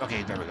flap.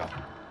 Okay, there we go.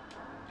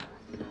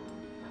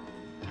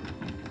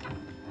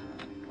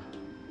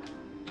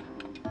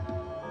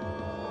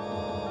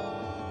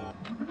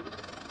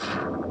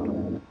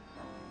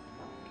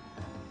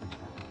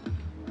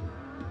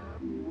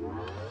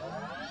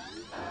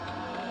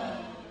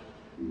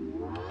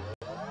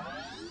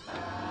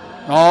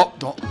 No,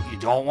 you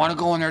don't want to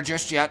go in there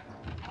just yet.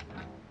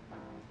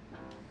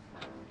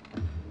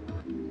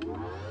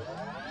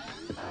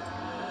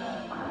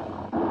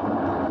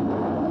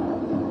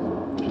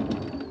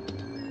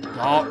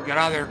 No, get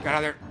out of there, get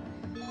out of there.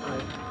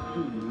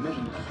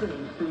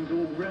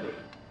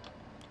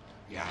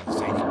 Yeah, I'm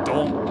saying you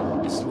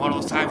don't. This is one of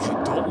those times you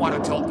don't want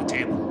to tilt the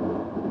table.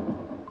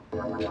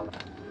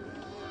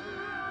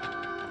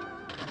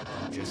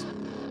 Just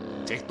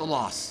take the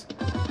loss.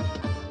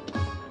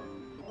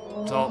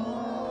 So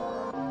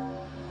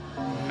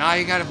now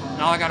I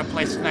gotta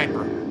play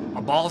sniper.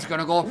 A ball's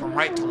gonna go from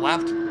right to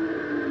left.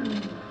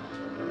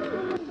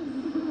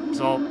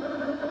 So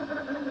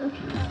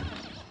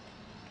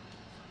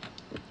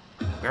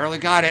barely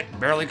got it,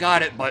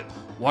 but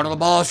one of the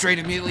balls straight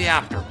immediately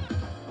after.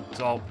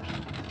 So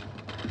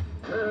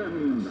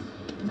 10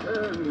 million.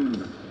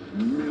 10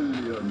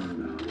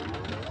 million.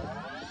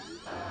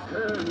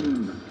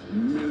 10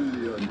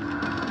 million.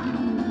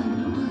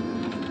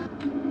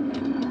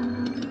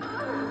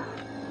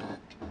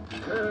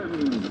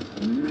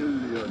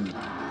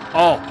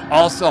 oh,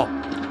 also,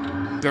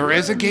 there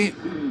is a game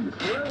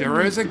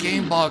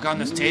bug on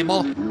this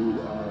table,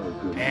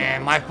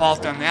 and my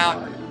fault on that.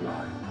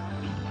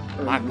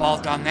 My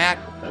fault on that.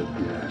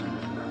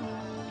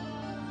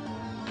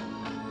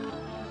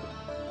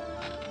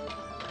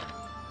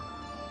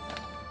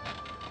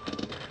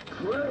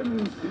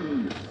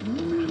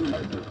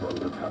 I just want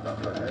to cut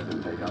off her head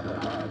and take out her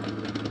heart.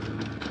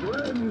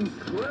 20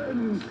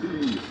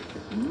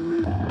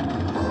 million.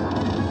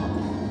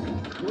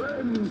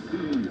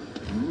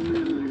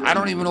 I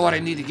don't even know what I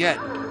need to get.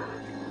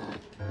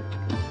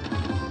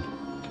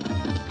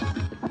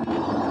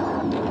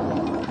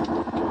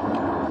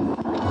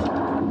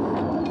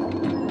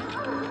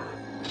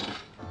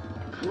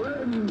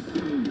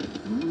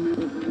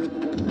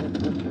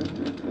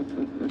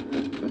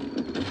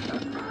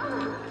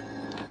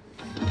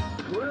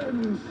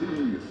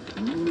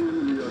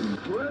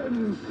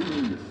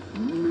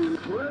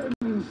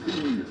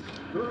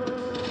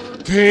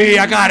 Okay,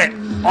 I got it.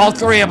 All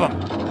three of them.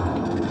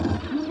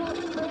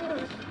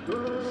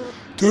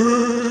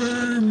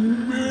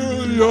 10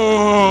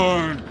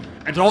 million.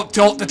 And don't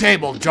tilt the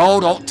table,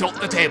 Joe. Don't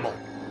tilt the table.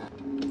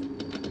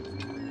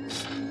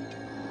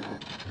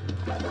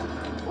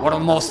 One of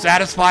the most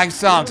satisfying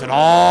sounds in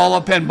all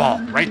of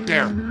pinball, right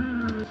there.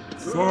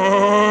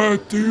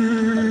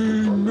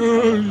 13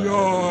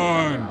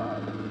 million.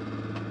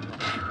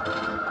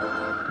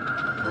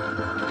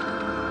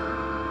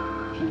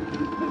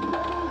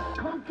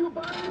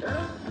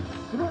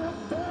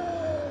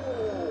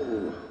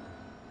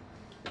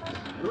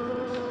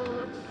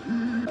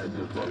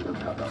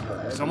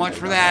 So much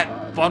for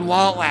that. Fun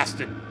while it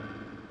lasted.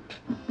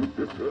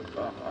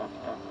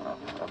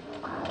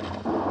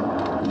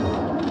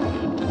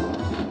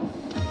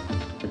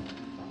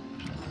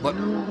 But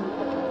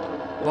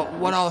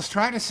what I was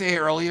trying to say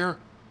earlier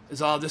is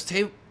this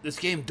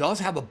game does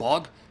have a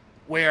bug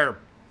where,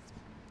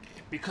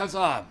 because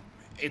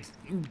it's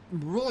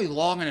really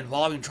long and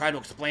involving trying to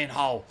explain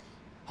how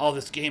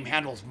this game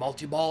handles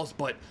multi-balls,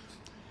 but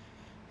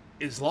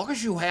as long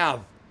as you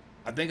have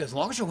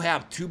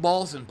two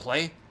balls in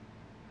play,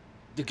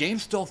 the game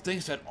still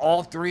thinks that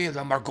all three of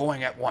them are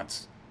going at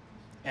once.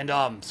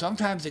 And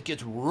sometimes it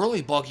gets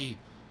really buggy.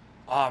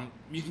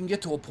 You can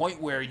get to a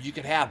point where you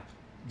can have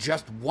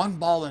just one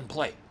ball in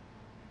play,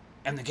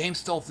 and the game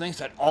still thinks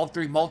that all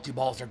 3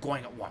 multi-balls are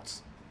going at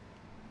once.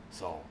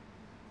 So,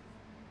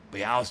 but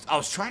yeah, I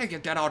was trying to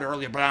get that out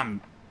earlier, but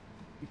I'm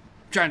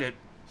trying to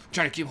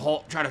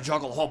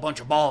juggle a whole bunch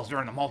of balls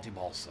during the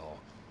multi-balls, so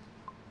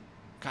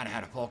kind of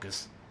had to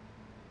focus.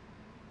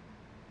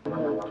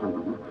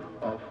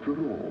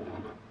 After all.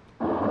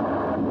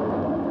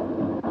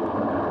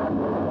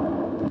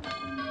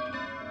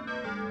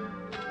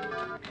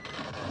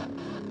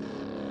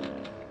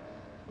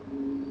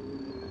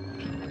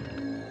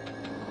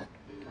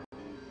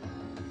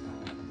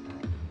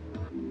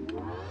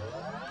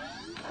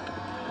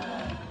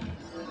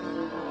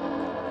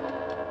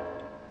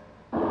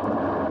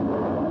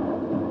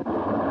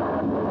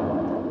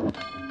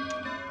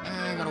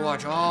 I gotta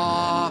watch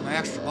all my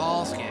extra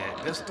balls get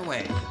pissed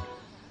away.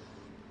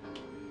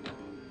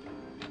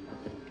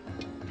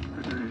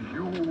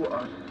 You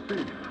are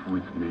safe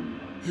with me.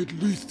 At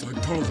least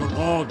until the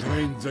ball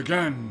drains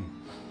again.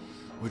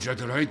 Which at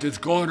the rate it's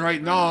going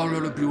right now,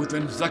 it'll be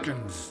within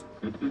seconds.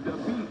 It is a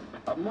beast,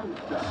 a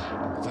monster.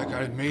 That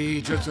guy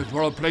may just as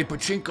well play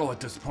pachinko at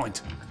this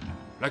point.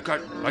 Like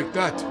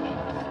that.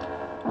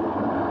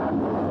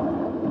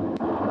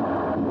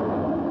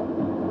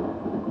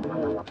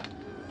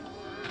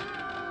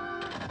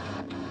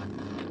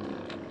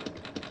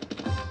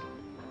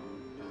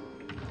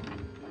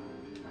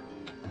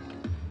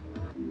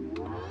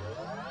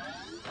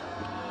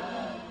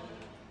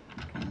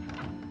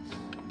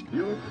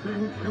 You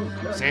think you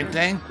can Same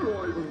thing.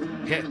 destroy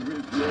me Hit.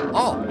 with your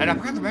Oh, and I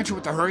forgot to mention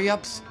with the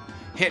hurry-ups,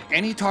 hit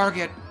any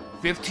target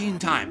 15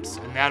 times,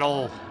 and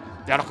that'll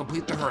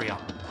complete the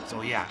hurry-up.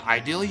 So yeah,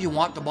 ideally you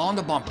want the ball in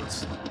the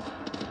bumpers.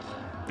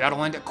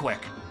 That'll end it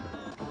quick.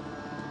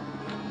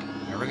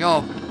 Here we go.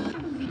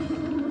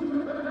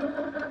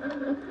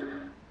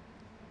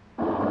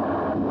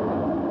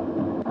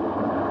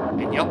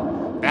 And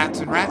yep, bats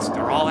and rats,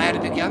 they're all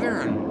added together,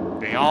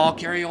 and they all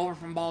carry over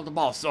from ball to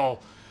ball. So,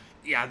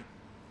 yeah,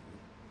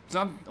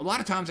 a lot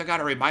of times I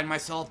gotta remind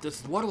myself, this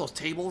is one of those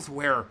tables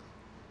where,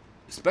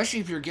 especially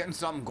if you're getting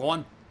something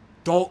going,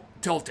 don't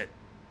tilt it.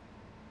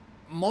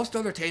 Most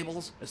other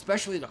tables,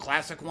 especially the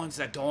classic ones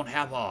that don't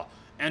have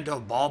end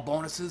of ball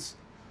bonuses,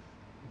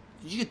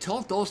 you can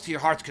tilt those to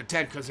your heart's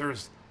content because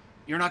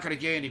you're not gonna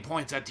get any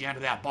points at the end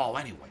of that ball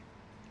anyway.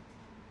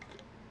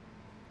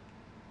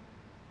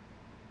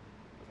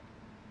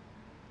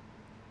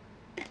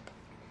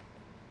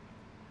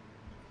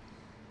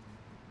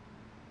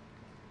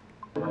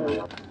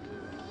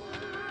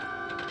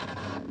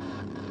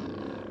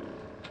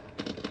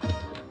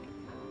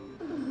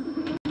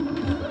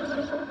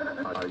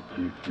 I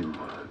give you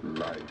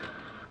life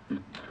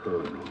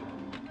eternal.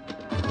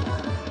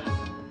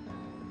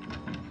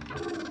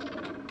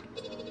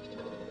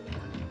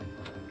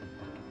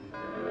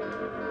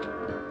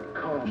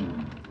 Come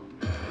here.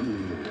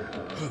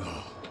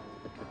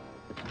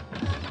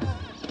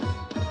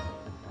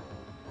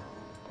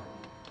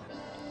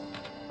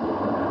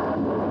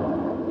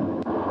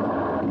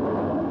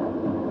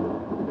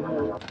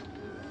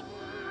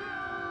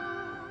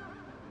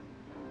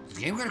 Is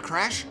the game gonna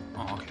crash?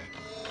 Oh, okay.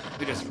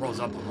 It just froze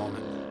up a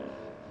moment.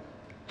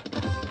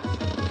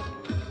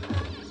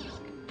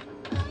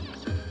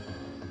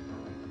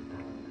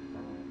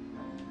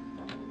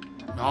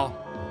 No.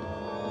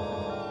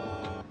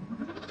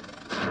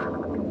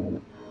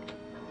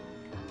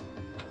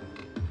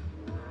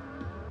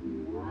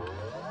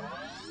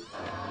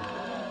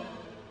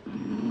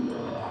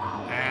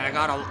 And I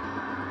got a...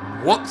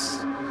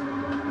 Whoops.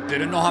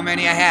 Didn't know how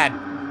many I had.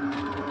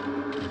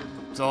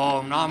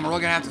 So now I'm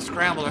really gonna have to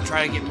scramble to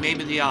try to get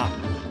maybe the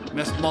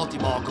missed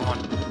multi-ball going.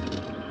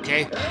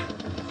 Okay?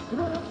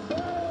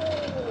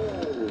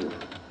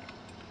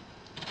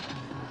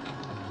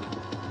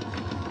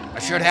 I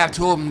should have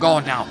 2 of them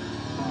going now.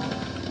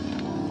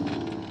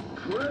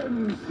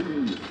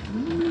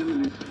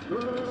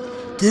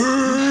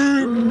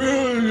 3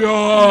 million!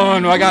 Oh,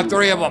 no, I got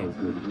 3 of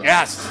them.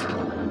 Yes.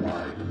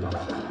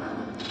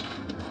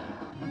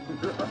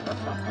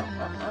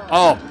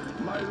 Oh.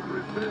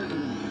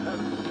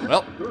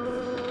 Well.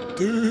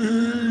 3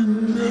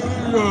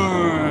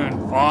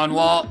 million! Fun,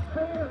 Walt.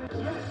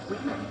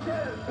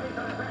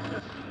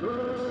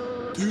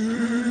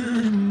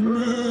 3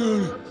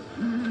 million!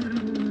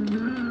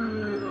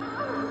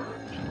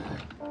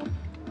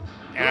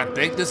 And I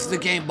think this is the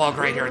game bug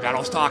right here that I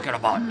was talking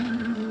about.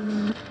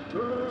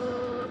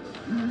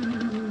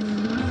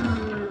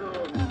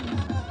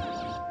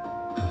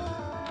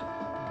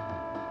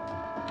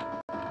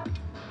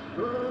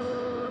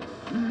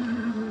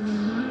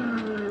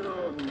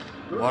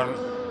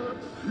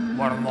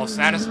 One of the most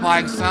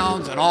satisfying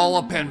sounds in all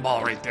of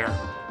pinball right there.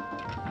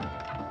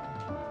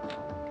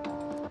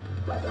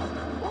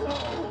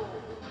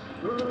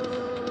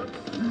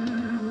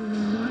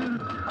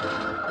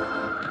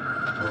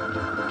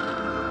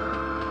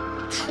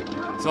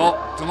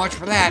 So much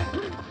for that.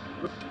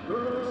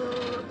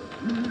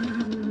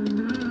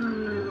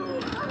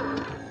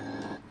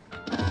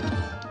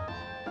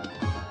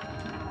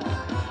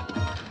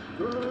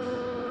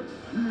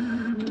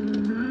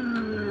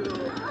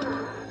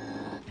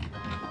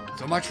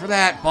 So much for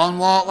that. Fun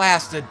while it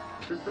lasted.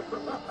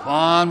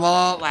 Fun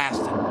while it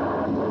lasted.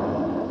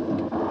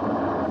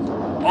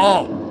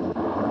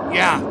 Oh,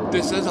 yeah,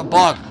 this is a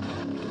bug.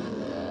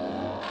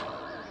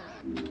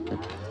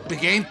 The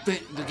game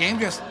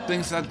just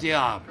thinks that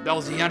that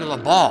was the end of the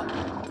ball.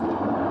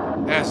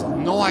 It has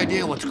no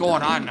idea what's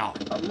going on now.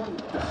 Oh,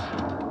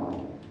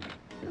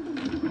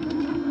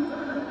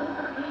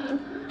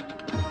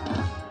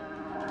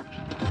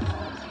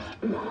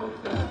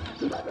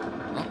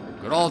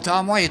 good old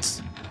Tom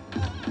Waits.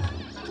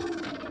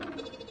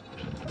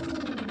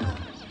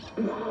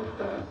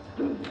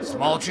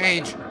 Small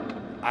change.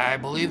 I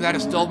believe that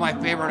is still my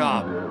favorite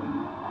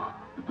album.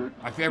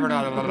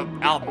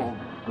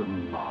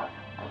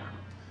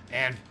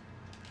 And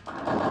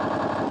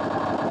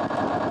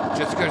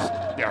just because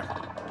there.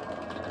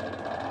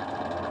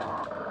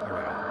 There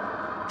we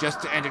go.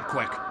 Just to end it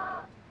quick.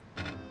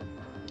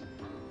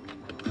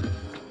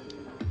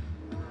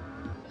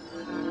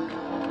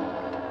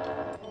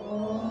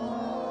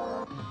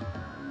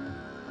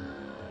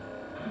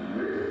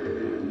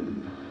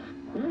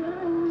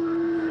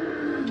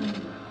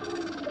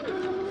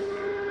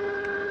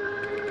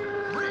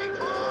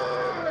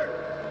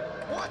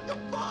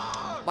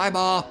 Bye,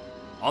 ball.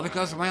 All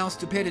because of my own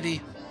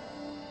stupidity.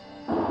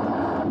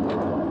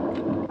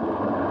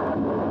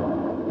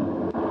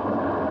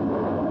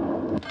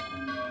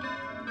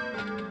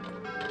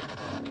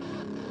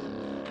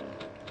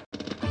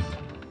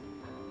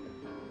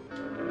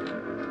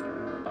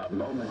 A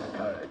moment's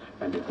courage,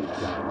 and it is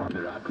done. The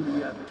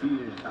Zaccaria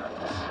fears us.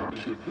 It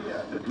is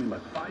here that we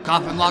must find.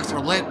 Coffin locks are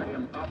lit. I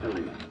am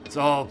utterly.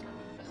 So,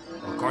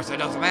 of course, that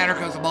doesn't matter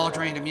because the ball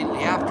drained immediately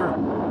after.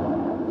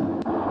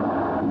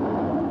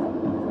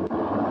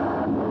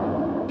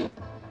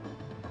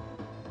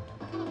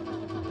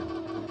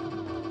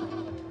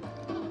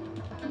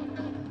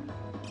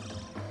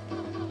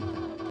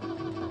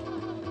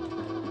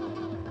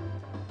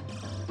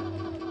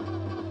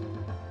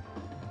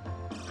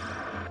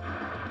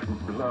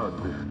 Blood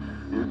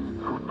is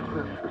too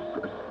precious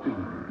a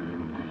thing in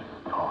these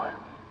times.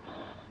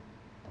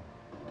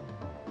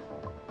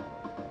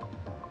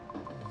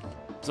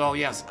 So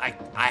yes,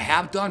 I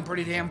have done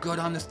pretty damn good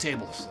on this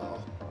table,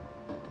 so.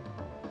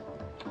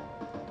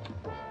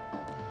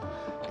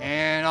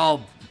 And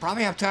I'll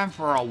probably have time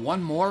for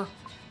one more.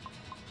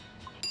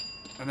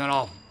 And then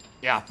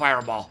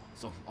fireball.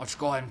 So I'll just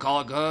go ahead and call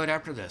it good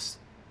after this.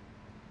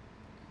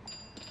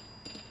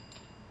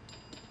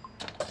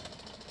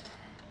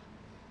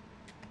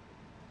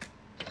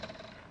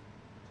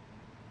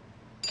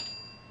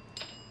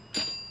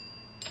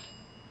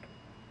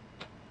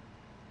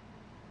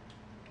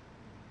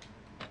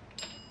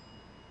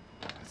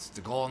 The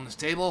goal on this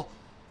table,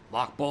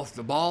 lock both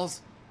the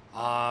balls,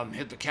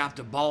 hit the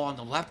captive ball on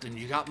the left, and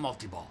you got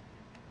multi-ball.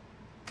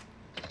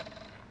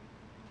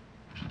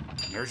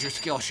 There's your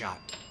skill shot.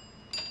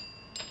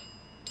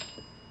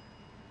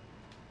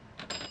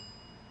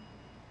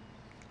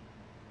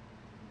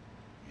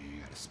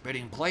 You got a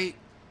spinning plate.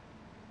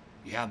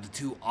 You have the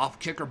two off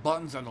kicker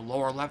buttons on the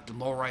lower left and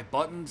lower right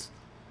buttons.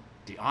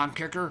 The on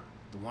kicker,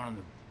 the one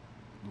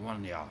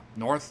on the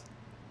north.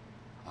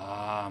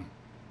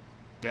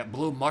 That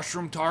blue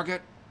mushroom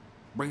target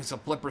brings the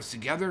flippers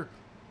together.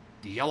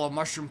 The yellow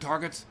mushroom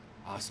targets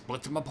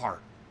splits them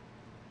apart.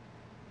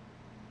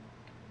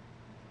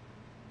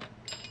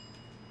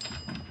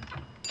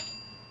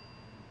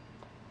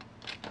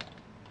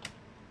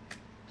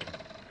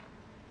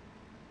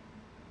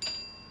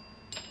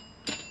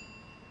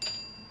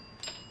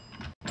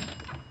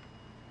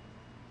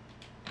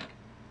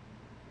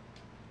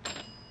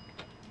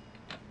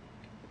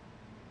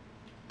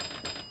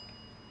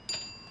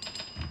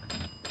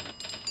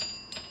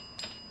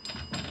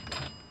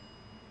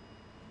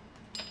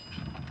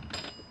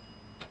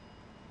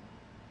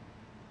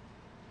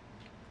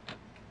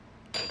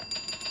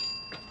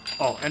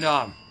 Oh, and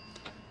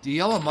the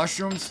yellow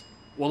mushrooms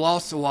will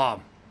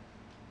also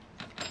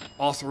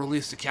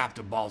release the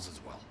captive balls as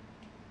well.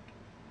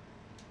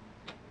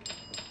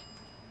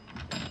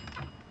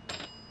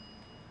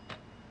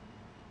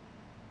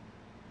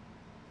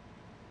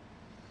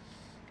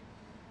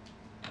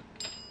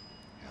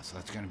 Yeah, so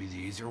that's gonna be the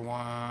easier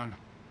one.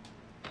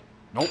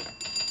 Nope.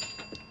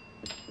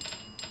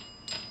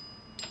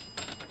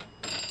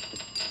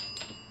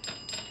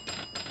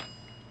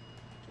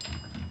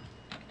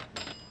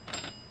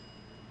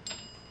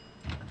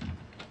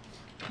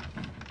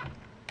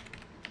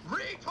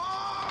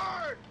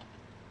 Retard!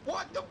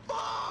 What the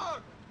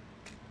fuck?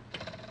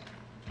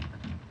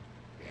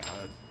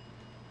 Yeah.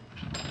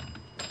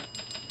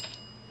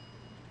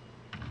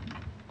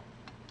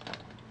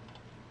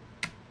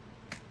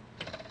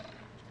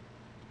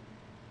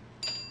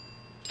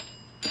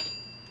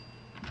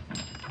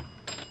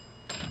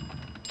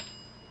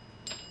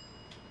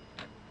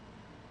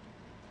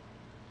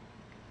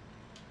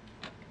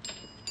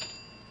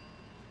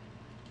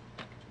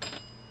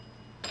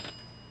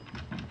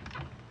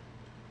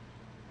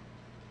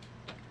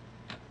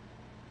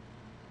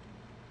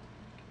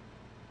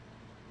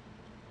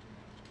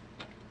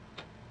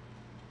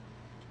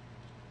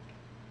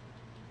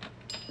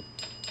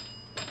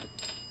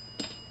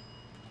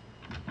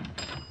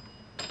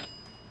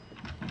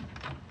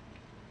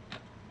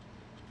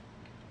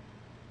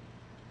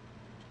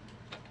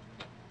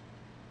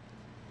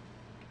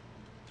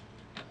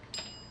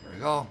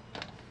 go.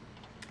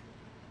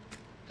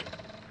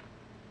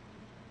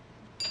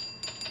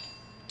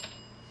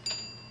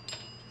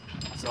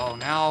 So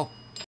now,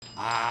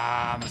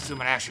 I'm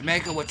assuming I should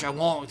make it, which I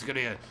won't. It's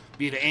gonna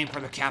be to aim for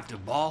the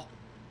captive ball.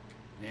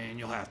 And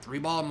you'll have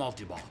 3-ball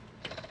multi-ball.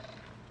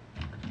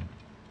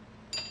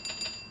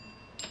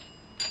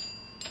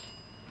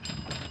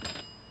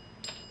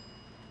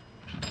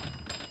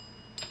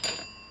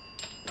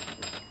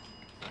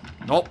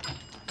 Nope.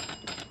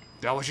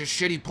 That was just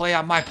shitty play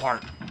on my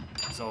part.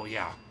 So,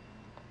 yeah.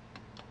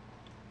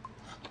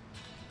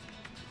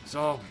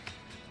 So,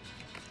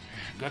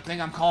 good thing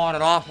I'm calling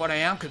it off what I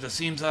am, because it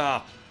seems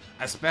I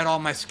spent all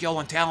my skill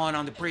and talent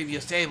on the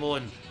previous table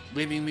and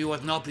leaving me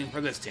with nothing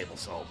for this table,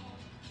 so.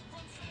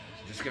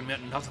 Just gonna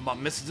be nothing but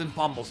misses and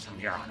fumbles from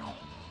here on out.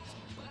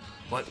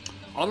 But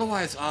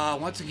otherwise,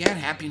 once again,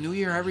 Happy New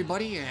Year,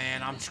 everybody,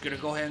 and I'm just gonna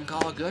go ahead and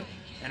call it good.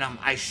 And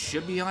I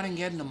should be on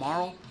again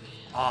tomorrow,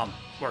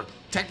 or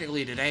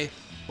technically today,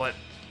 but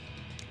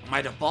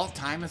my default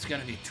time is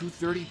gonna be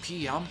 2:30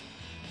 p.m.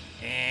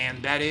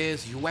 and that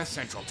is U.S.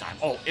 Central Time.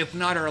 Oh, if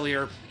not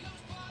earlier.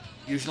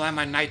 Usually on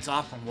my nights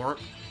off from work,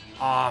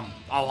 I'll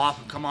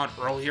often come on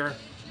earlier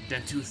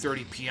than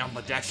 2:30 p.m.,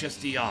 but that's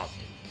just the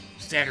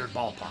standard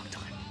ballpark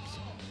time.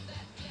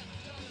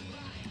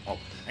 Oh,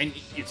 and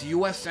it's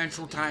U.S.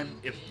 Central Time,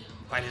 if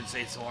I didn't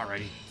say so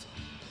already.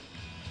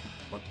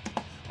 But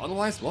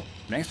otherwise, well,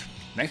 thanks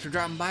for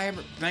dropping by.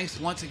 Thanks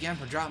once again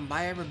for dropping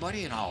by,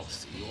 everybody, and I'll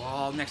see you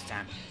all next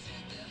time.